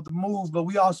 you know, the move. But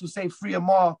we also say free them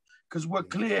all, because we're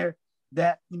clear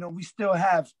that, you know, we still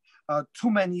have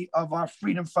too many of our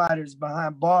freedom fighters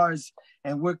behind bars.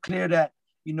 And we're clear that,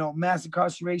 you know, mass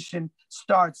incarceration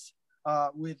starts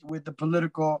with the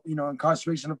political, you know,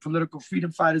 incarceration of political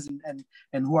freedom fighters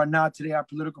and who are now today our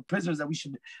political prisoners, that we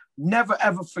should never,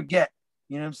 ever forget.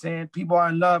 You know what I'm saying? People are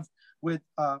in love with,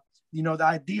 you know, the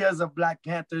ideas of Black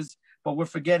Panthers, but we're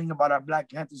forgetting about our Black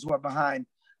Panthers who are behind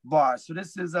bars. So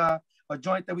this is a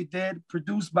joint that we did,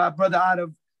 produced by a brother out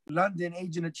of London,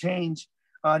 Agent of Change.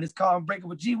 And it's called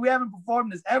Unbreakable. G, we haven't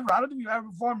performed this ever. I don't think we've ever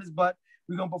performed this, but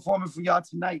we're going to perform it for y'all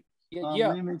tonight.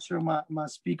 Let me make sure my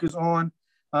speaker's on,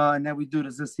 and then we do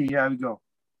this. Let's see. Here we go.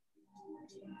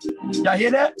 Y'all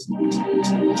hear that?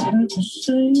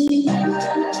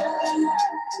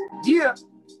 Yeah.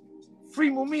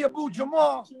 Free Mumia Abu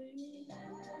Jamal.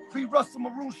 Free Russell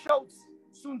Maroon Schultz.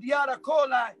 Sundiata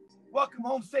Kolai. Welcome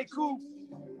home, Sekou.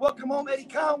 Welcome home, Eddie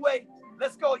Conway.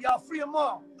 Let's go, y'all. Free them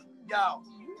all. Y'all.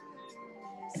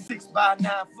 6 by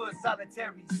 9 foot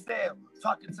solitary cell.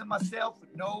 Talking to myself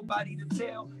with nobody to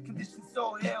tell. Conditions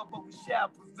so hell, but we shall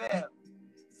prevail.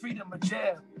 Freedom of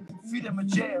jail. Freedom of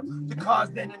jail. The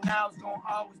cause then and now is gonna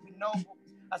always be noble.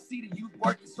 I see the youth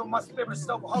working, so my spirit's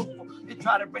so hopeful. They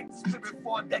try to break the spirit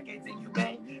for decades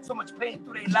inhumane. So much pain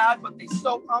through their lives, but they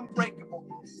so unbreakable.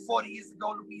 40 years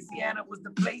ago, Louisiana was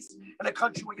the place in a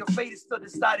country where your fate is still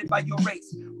decided by your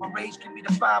race. Where rage can be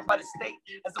defined by the state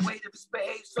as a way to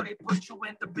misbehave, so they put you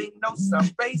in the big no sun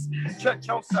race. Church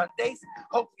on Sundays,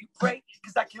 hope you pray,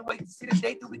 because I can't wait to see the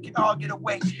day that we can all get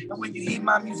away. And when you hear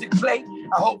my music play,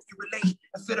 I hope you relate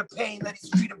and feel the pain that these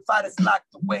freedom fighters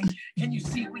locked away. Can you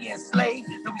see we enslaved?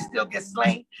 And we still get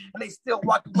slain, and they still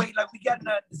walk away like we got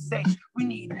nothing to say. We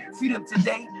need freedom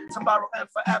today, tomorrow, and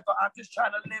forever. I'm just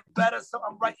trying to live better, so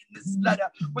I'm writing this letter.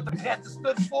 What the Panthers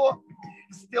stood for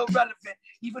is still relevant,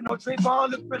 even though Trayvon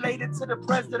looked related to the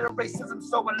president. Racism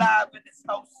so alive, and it's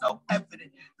so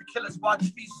evident. The killers watch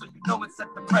me, so you know it's at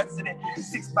the president.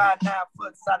 6 by 9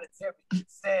 foot solitary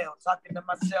cell. Talking to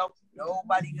myself,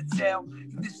 nobody can tell.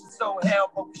 Conditions so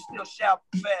hell, but we still shall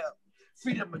prevail.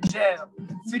 Freedom of jail,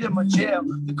 freedom of jail.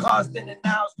 The cause then and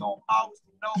now is gonna always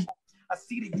be noble. I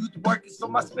see the youth working, so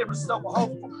my spirit's so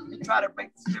hopeful. They try to break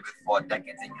the spirit for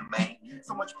decades inhumane.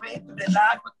 So much pain through their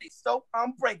lives, but they so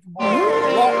unbreakable.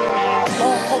 Long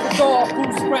corridor,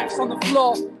 food scraps on the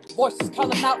floor. Voices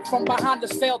calling out from behind the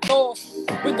cell doors.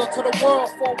 Window to the world,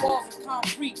 4 walls of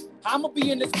concrete. I'ma be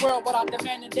in this world without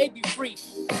demanding they be free.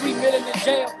 3 million in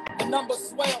jail, the numbers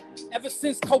swell. Ever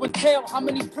since COINTEL, how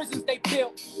many prisons they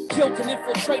built? Killed and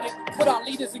infiltrated, put our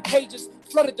leaders in cages.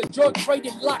 Flooded the drug trade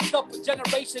and locked up a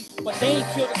generation. But they ain't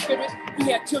killed the spirit. We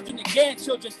had children and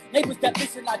grandchildren. Neighbors that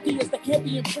listen ideas that can't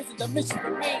be in prison. The mission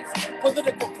remains.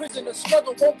 Political prison, the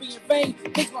struggle won't be in vain.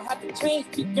 Things gonna have to change,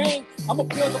 keep game. I'ma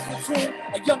build a platoon,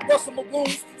 a young Russell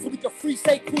Maroons, so we can free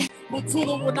Sekou,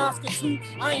 Mutulu and Oscar too.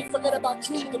 I ain't forget about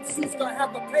you. Them suits gonna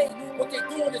have to pay. What they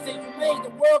doing is inhumane. The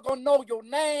world gonna know your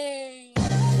name.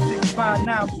 6 by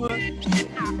 9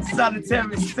 foot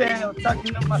solitary cell.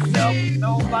 Talking to myself,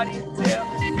 nobody can tell.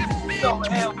 So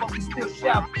hell, but we still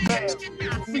shall prevail.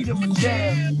 Freedom of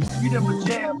jail, freedom of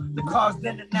jail. The cause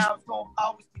then and now is gonna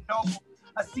always be noble.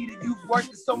 I I see that you've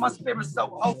worked, so my spirit's so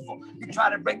hopeful. You try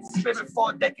to break the spirit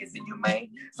 4 decades inhumane.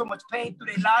 So much pain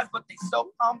through their lives, but they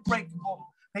so unbreakable.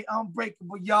 They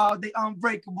unbreakable, y'all. They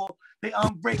unbreakable. They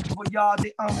unbreakable, y'all.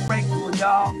 They unbreakable,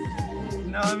 y'all. You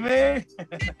know what I mean?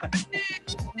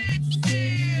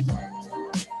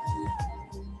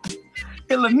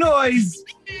 Illinois.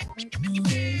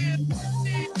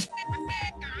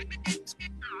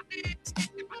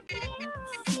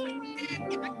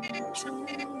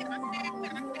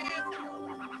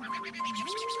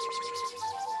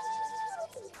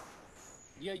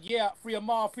 Yeah, free them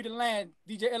all, free the land.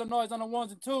 DJ Illinois on the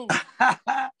 1s and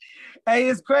 2s. Hey,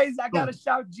 it's crazy. I gotta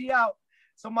shout G out.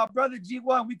 So my brother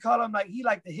G1, we call him he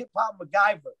like the hip hop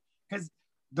MacGyver. Because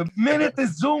the minute the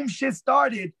Zoom shit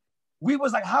started, we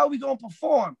was like, how are we gonna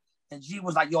perform? And G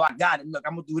was like, yo, I got it. Look,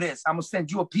 I'm gonna do this. I'm gonna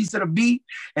send you a piece of the beat.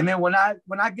 And then when I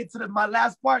get to my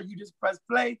last part, you just press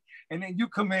play and then you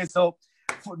come in. So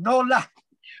for no lie,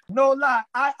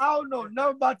 I don't know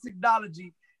nothing about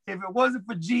technology. If it wasn't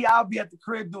for G, I'll be at the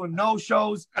crib doing no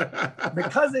shows.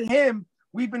 Because of him,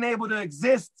 we've been able to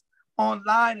exist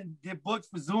online and get booked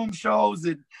for Zoom shows.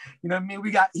 And you know what I mean?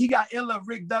 He got Illa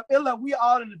rigged up. Illa, we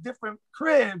all in a different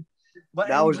crib, but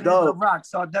that was dope. Rock.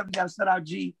 So I definitely gotta shout out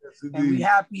G. Yes, and we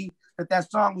happy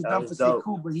that song was done for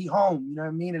Sekou, but he home. You know what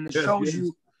I mean? And it shows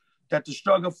you that the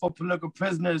struggle for political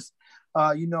prisoners,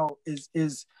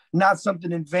 is not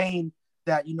something in vain.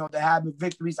 That they're having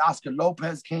victories. Oscar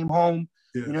Lopez came home.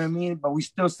 Yes. You know what I mean? But we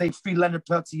still say free Leonard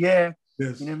Peltier.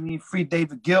 Yes. You know what I mean? Free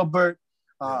David Gilbert.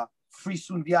 Free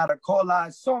Sundiata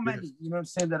Kola. So many, you know what I'm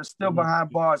saying, that are still behind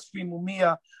bars. Free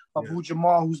Mumia Abu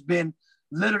Jamal, who's been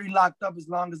literally locked up as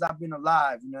long as I've been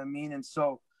alive. You know what I mean? And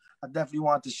so I definitely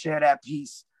want to share that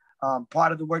piece.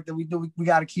 Part of the work that we do, we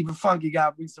got to keep it funky.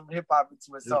 Got to bring some hip hop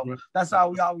into it. So that's how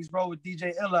we always roll with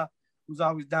DJ Illa, who's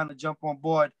always down to jump on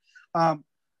board.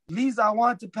 Lisa, I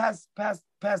want to pass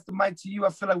the mic to you. I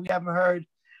feel like we haven't heard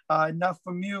enough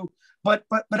from you. But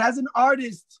as an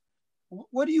artist,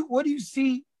 what do you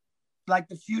see like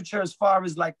the future as far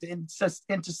as like the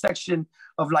intersection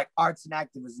of like arts and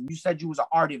activism? You said you was an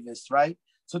artivist, right?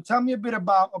 So tell me a bit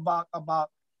about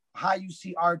how you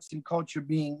see arts and culture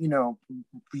being,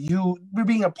 you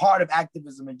being a part of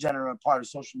activism in general, a part of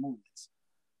social movements.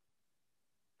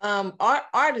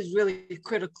 Art is really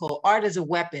critical. Art is a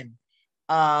weapon.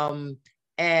 And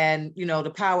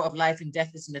the power of life and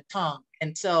death is in the tongue.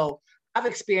 And so I've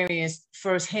experienced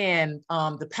firsthand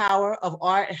the power of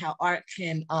art and how art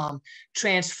can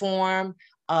transform,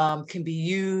 can be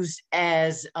used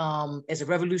as a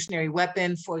revolutionary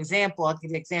weapon. For example, I'll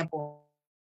give you an example.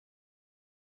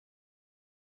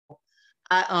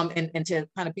 And to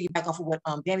kind of piggyback off of what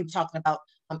Danny was talking about,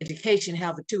 education,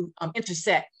 how the two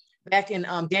intersect. Back in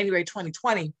January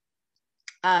 2020,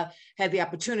 I had the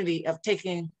opportunity of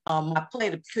taking my play,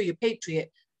 The Peculiar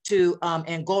Patriot, to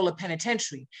Angola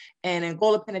Penitentiary. And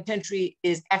Angola Penitentiary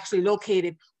is actually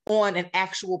located on an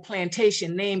actual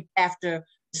plantation named after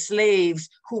slaves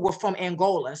who were from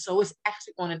Angola. So it's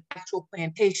actually on an actual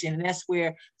plantation. And that's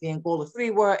where the Angola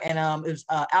Three were. And it was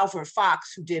Alfred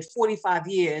Fox, who did 45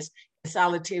 years in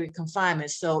solitary confinement.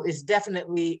 So it's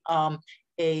definitely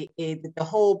the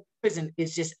whole prison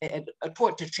is just a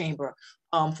torture chamber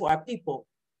for our people.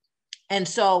 And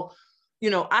so,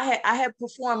 I had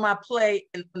performed my play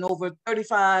in over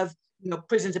 35,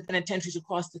 prisons and penitentiaries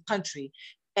across the country.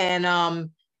 And,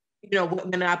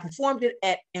 when I performed it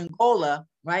at Angola,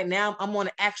 right now I'm on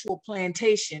an actual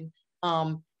plantation.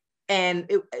 And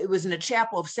it was in a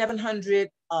chapel of 700,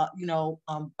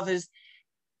 brothers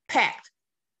packed.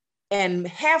 And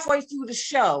halfway through the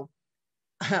show,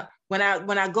 when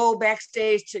I go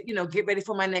backstage to, get ready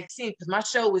for my next scene, because my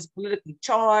show was politically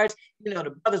charged,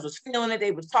 the brothers was feeling it.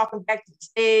 They was talking back to the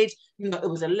stage, it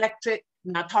was electric.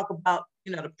 And I talk about,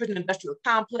 the prison industrial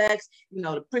complex,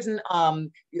 the prison,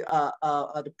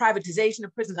 the privatization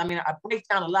of prisons. I mean, I break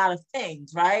down a lot of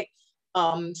things, right?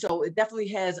 So it definitely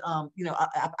has,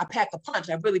 I pack a punch.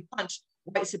 I really punch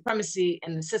white supremacy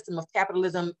and the system of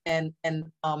capitalism and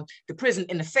the prison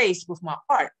in the face with my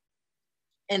art.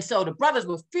 And so the brothers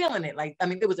were feeling it.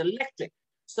 It was electric.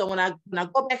 So when I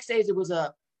go backstage, there was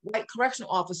a white correctional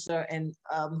officer and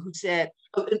who said,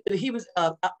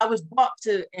 I was brought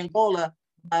to Angola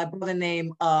by a brother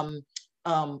named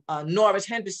Norris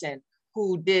Henderson,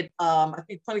 who did, I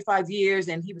think 25 years,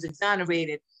 and he was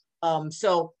exonerated.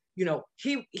 So,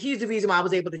 he's the reason why I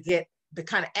was able to get the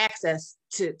kind of access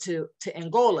to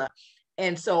Angola.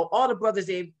 And so all the brothers,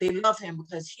 they love him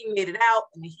because he made it out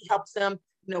and he helps them,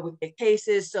 with their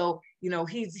cases. So,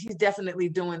 he's definitely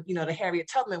doing, the Harriet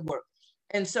Tubman work.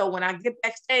 And so when I get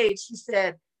backstage, he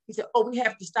said, oh, we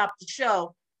have to stop the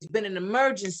show. It's been an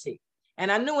emergency.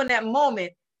 And I knew in that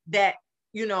moment that,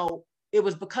 you know, it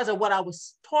was because of what I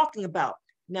was talking about.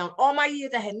 Now, in all my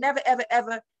years, I had never, ever,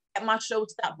 ever had my show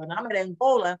stop. But I'm at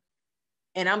Angola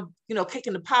and I'm, you know,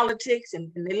 kicking the politics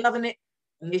and they loving it.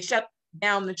 And they shut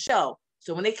down the show.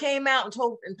 So when they came out and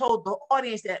told the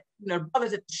audience that, you know,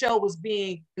 brothers, that the show was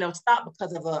being, you know, stopped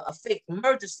because of a fake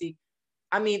emergency,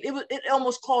 I mean, it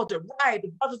almost called a riot. The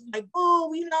brothers were like,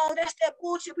 "Boo, you know, that's that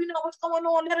bullshit. We know what's going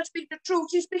on. Let us speak the truth.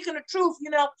 She's speaking the truth, you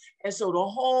know." And so the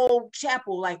whole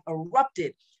chapel like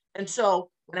erupted. And so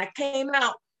when I came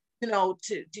out, you know,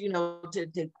 to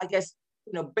I guess,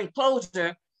 you know, bring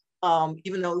closure,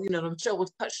 even though, you know, the show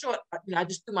was cut short, you know, I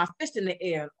just threw my fist in the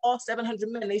air. And all 700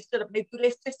 men, they stood up, they threw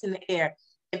their fist in the air.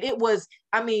 And it was,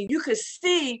 I mean, you could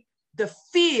see the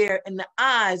fear in the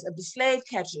eyes of the slave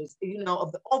catchers, you know,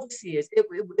 of the overseers. It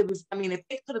was, I mean, if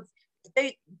they could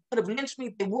have lynched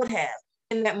me, they would have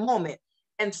in that moment.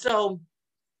 And so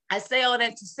I say all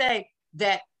that to say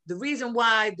that the reason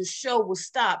why the show was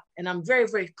stopped, and I'm very,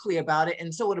 very clear about it,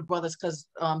 and so were the brothers, because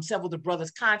several of the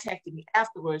brothers contacted me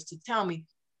afterwards to tell me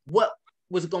what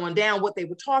was going down. What they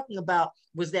were talking about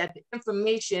was that the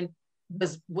information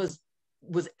was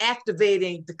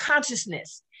activating the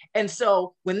consciousness. And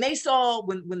so when they saw,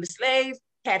 when the slave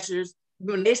catchers,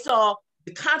 when they saw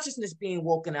the consciousness being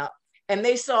woken up, and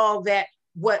they saw that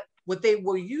what they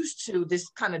were used to, this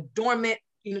kind of dormant,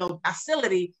 you know,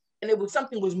 docility, and it was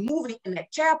something was moving in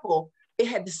that chapel, they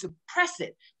had to suppress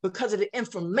it because of the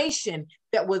information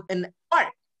that was in the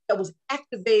art that was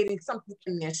activating something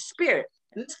in their spirit.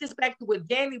 And this gets back to what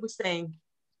Danny was saying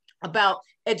about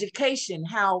education,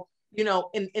 how, you know,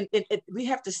 we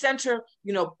have to center,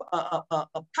 you know,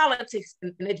 politics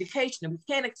in education. And we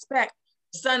can't expect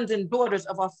sons and daughters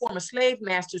of our former slave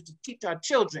masters to teach our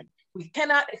children. We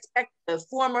cannot expect the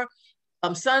former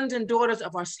sons and daughters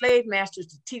of our slave masters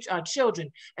to teach our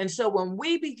children. And so when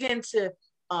we begin to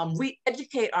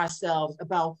re-educate ourselves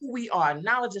about who we are,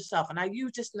 knowledge of self, and I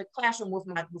use this in the classroom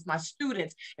with my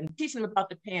students and teaching them about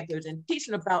the Panthers and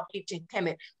teaching about ancient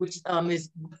Kemet, which is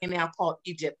now called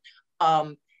Egypt.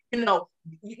 You know,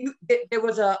 there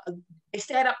was they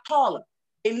sat up taller.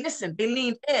 They listened, they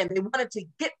leaned in, they wanted to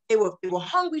they were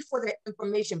hungry for that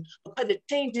information because it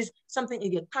changes something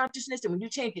in your consciousness. And when you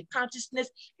change your consciousness,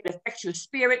 it affects your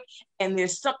spirit, and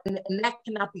there's something, and that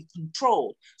cannot be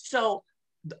controlled. So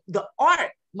the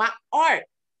art, my art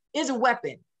is a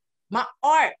weapon. My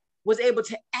art was able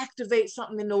to activate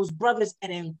something in those brothers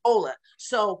at Angola.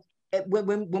 So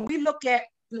when we look at,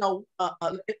 you know,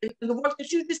 in the work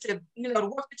that you just did, you know, the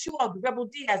work that you are, the Rebel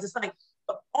Diaz, it's like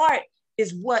the art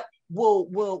is what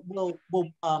will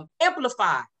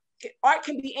amplify. Art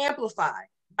can be amplified,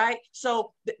 right?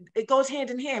 So it goes hand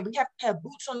in hand. We have to have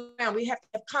boots on the ground. We have to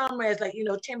have comrades like, you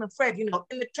know, Chairman Fred, you know,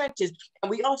 in the trenches. And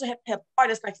we also have to have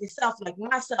artists like yourself, like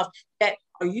myself, that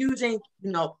are using,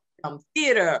 you know,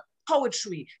 theater,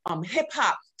 poetry, hip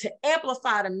hop to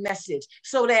amplify the message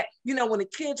so that, you know, when the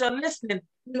kids are listening,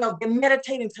 you know, they're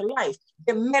meditating to life.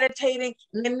 They're meditating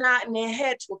and they're not in their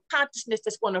head to a consciousness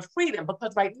that's going to free them,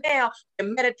 because right now they're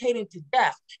meditating to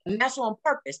death. And that's on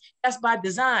purpose. That's by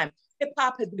design. Hip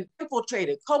hop has been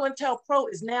infiltrated. COINTELPRO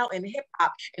is now in hip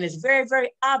hop, and it's very, very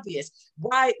obvious.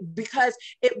 Why? Because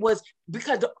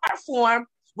the art form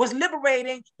was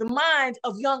liberating the minds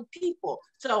of young people.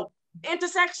 So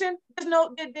intersection, there's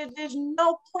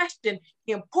no question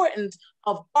the importance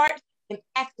of art and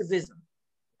activism.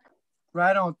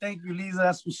 Right on. Thank you, Lisa.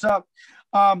 That's what's up.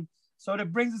 So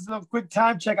that brings us to a quick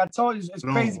time check. I told you it's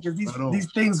crazy because these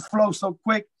things flow so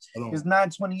quick. It's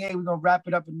 9:28. We're gonna wrap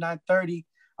it up at 9:30.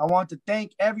 I want to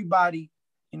thank everybody,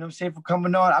 you know what I'm saying, for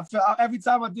coming on. I feel every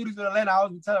time I do this with Atlanta, I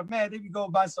always tell them, man, they be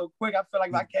going by so quick. I feel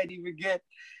like I can't even get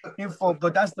info,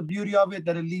 but that's the beauty of it,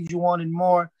 that it leaves you wanting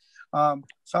more.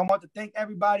 So I want to thank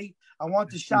everybody. I want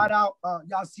to shout out,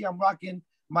 y'all see I'm rocking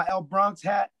my El Bronx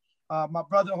hat. My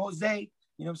brother Jose,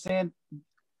 you know what I'm saying?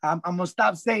 I'm gonna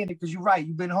stop saying it because you're right.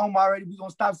 You've been home already. We're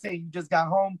gonna stop saying you just got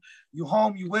home. You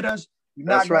home, you with us. You're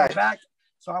not going back.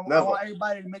 So I want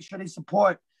everybody to make sure they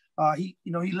support. He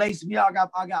laced me out.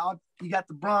 He got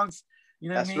the Bronx, you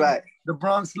know what I mean? Right. The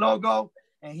Bronx logo.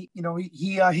 And he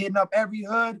hitting up every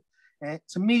hood. And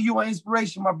to me, you are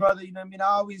inspiration, my brother. You know what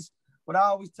I mean? What I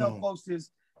always tell folks is,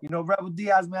 you know, Rebel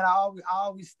Diaz, man, I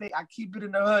always I keep it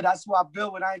in the hood. That's what I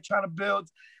build when I ain't trying to build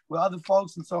with other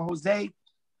folks. And so Jose,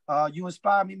 you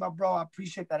inspire me, my bro. I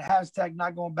appreciate that hashtag,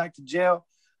 not going back to jail.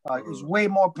 It's way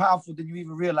more powerful than you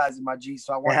even realize it, my G.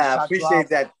 So I want to shout you out.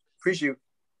 That.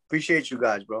 Appreciate you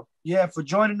guys, bro. Yeah, for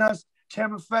joining us.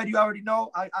 Chairman Fred, you already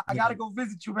know. I got to go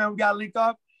visit you, man. We got to link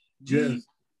up. G,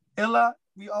 Illa,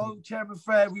 we owe Chairman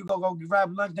Fred. We going to go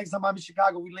grab lunch. Next time I'm in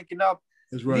Chicago, we linking up.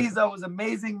 That's right. Lisa, it was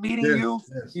amazing meeting Yes, you.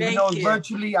 yes. Even Thank though it's you.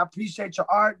 virtually, I appreciate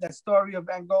your art. That story of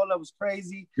Angola was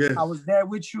crazy. Yes. I was there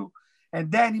with you. And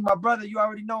Danny, my brother, you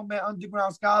already know, man,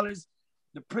 Underground Scholars,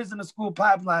 the prisoner school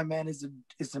pipeline, man,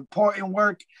 it's important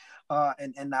work.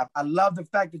 And I love the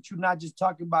fact that you're not just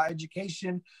talking about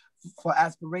education for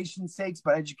aspiration's sakes,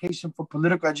 but education for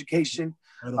political education.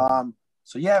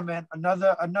 So yeah, man,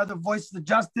 another voice of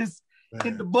justice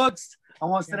in the books. I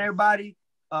want to send everybody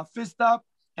fist up.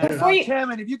 And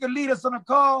Chairman, if you can lead us on a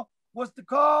call, what's the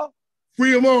call?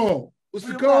 Free them all. What's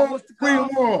the call? Free them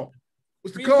all.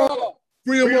 What's the call?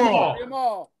 Free them all. Free them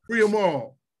all. Free them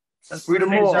all. That's Free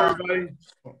them all. Everybody.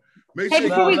 Hey,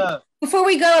 before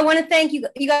we go, I want to thank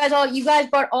you guys all. You guys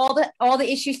brought all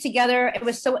the issues together. It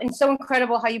was so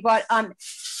incredible how you brought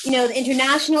the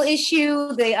international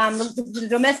issue, the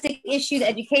domestic issue, the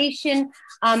education,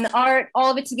 the art,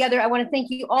 all of it together. I want to thank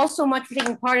you all so much for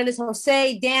taking part of this.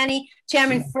 Jose, Danny,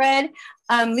 Chairman Fred,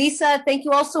 Lisa, thank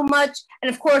you all so much.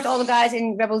 And of course, all the guys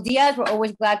in Rebel Diaz. We're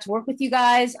always glad to work with you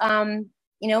guys.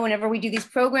 Whenever we do these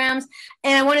programs.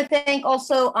 And I want to thank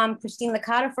also Christine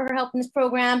Licata for her help in this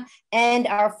program and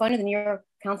our fund of the New York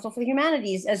Council for the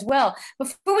Humanities as well.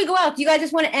 Before we go out, do you guys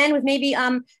just want to end with maybe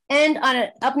end on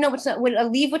an up note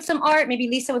leave with some art, maybe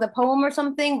Lisa with a poem or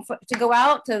something to go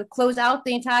out, to close out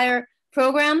the entire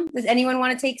program? Does anyone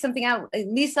want to take something out?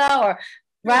 Lisa or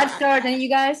Rod Stars, any of you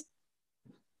guys?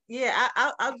 Yeah,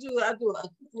 I'll do a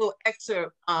little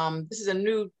excerpt. This is a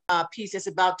new piece that's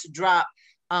about to drop.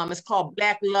 It's called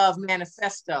Black Love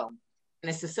Manifesto, and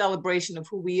it's a celebration of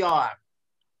who we are.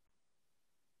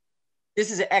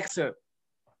 This is an excerpt.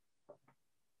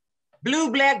 Blue,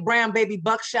 black, brown, baby,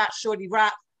 buckshot, shorty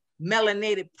rock,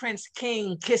 melanated prince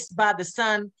king, kissed by the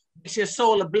sun, it's your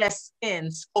soul a blessed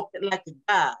skin, sculpted like a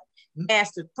god,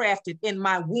 master crafted in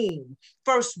my womb,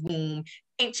 first womb,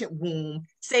 ancient womb,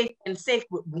 safe and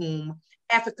sacred womb,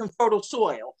 African fertile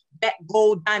soil, black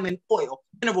gold, diamond oil,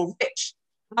 mineral rich.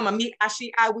 Mama, me,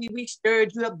 we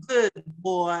stirred you up good,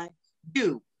 boy.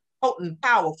 You, potent,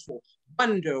 powerful,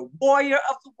 wonder, warrior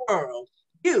of the world.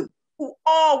 You, who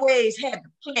always had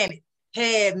the planet,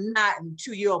 head nodding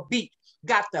to your beat,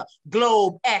 got the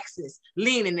globe axis,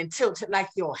 leaning and tilted like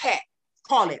your hat.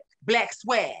 Call it black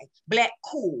swag, black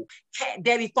cool, cat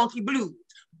daddy funky blues,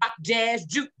 rock jazz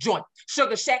juke joint,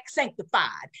 sugar shack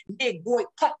sanctified, big boy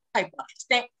punk type of,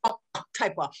 stank funk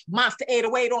type of, monster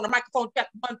 808 on the microphone, check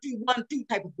 1 2 1 2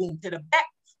 type of boom to the back,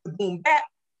 the boom back.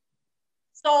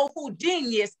 Soulful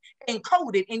genius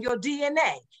encoded in your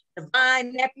DNA,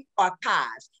 divine nappy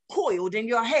archives coiled in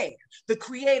your hair, the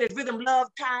creative rhythm love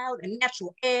tiled and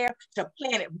natural air to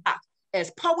planet rock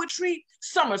as poetry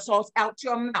somersaults out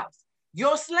your mouth.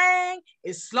 Your slang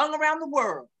is slung around the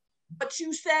world. What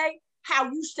you say, how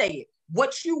you say it.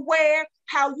 What you wear,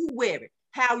 how you wear it.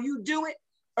 How you do it,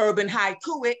 urban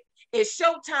haiku it. It's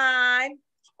showtime.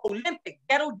 Olympic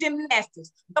ghetto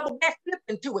gymnastics, double back flip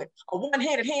into it. A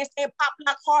one-handed handstand pop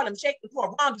lock Harlem shaking for a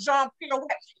round Jean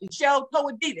pirouette and shell toe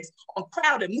Adidas on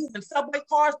crowded moving subway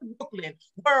cars to Brooklyn.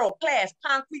 World-class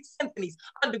concrete symphonies,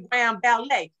 underground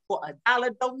ballet for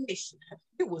 $1 donation.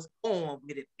 You was born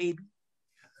with it, baby.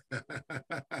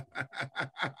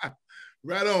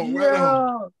 Right on, Yeah, right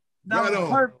on. that Right was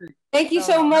on. perfect. Thank you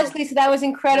so much, Lisa. That was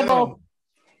incredible.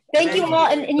 Thank you all,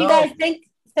 and you guys,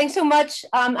 thanks so much.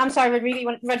 I'm sorry,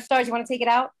 Rodrigo, Red Stars, you want to take it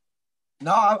out?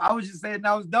 No, I was just saying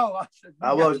that was dope.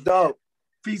 I was dope.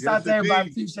 Peace Yes, out to everybody.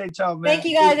 indeed. Appreciate y'all, man. Thank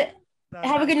you guys.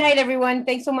 Have a good night, everyone.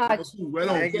 Thanks so much. Right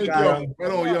on. Thank Thank you, y'all. guys.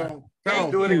 Right on, y'all.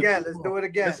 Let's do it again. Let's do it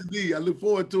again. Yes, indeed. I look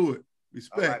forward to it. All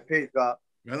Respect. right, peace, God.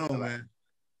 Right on, man.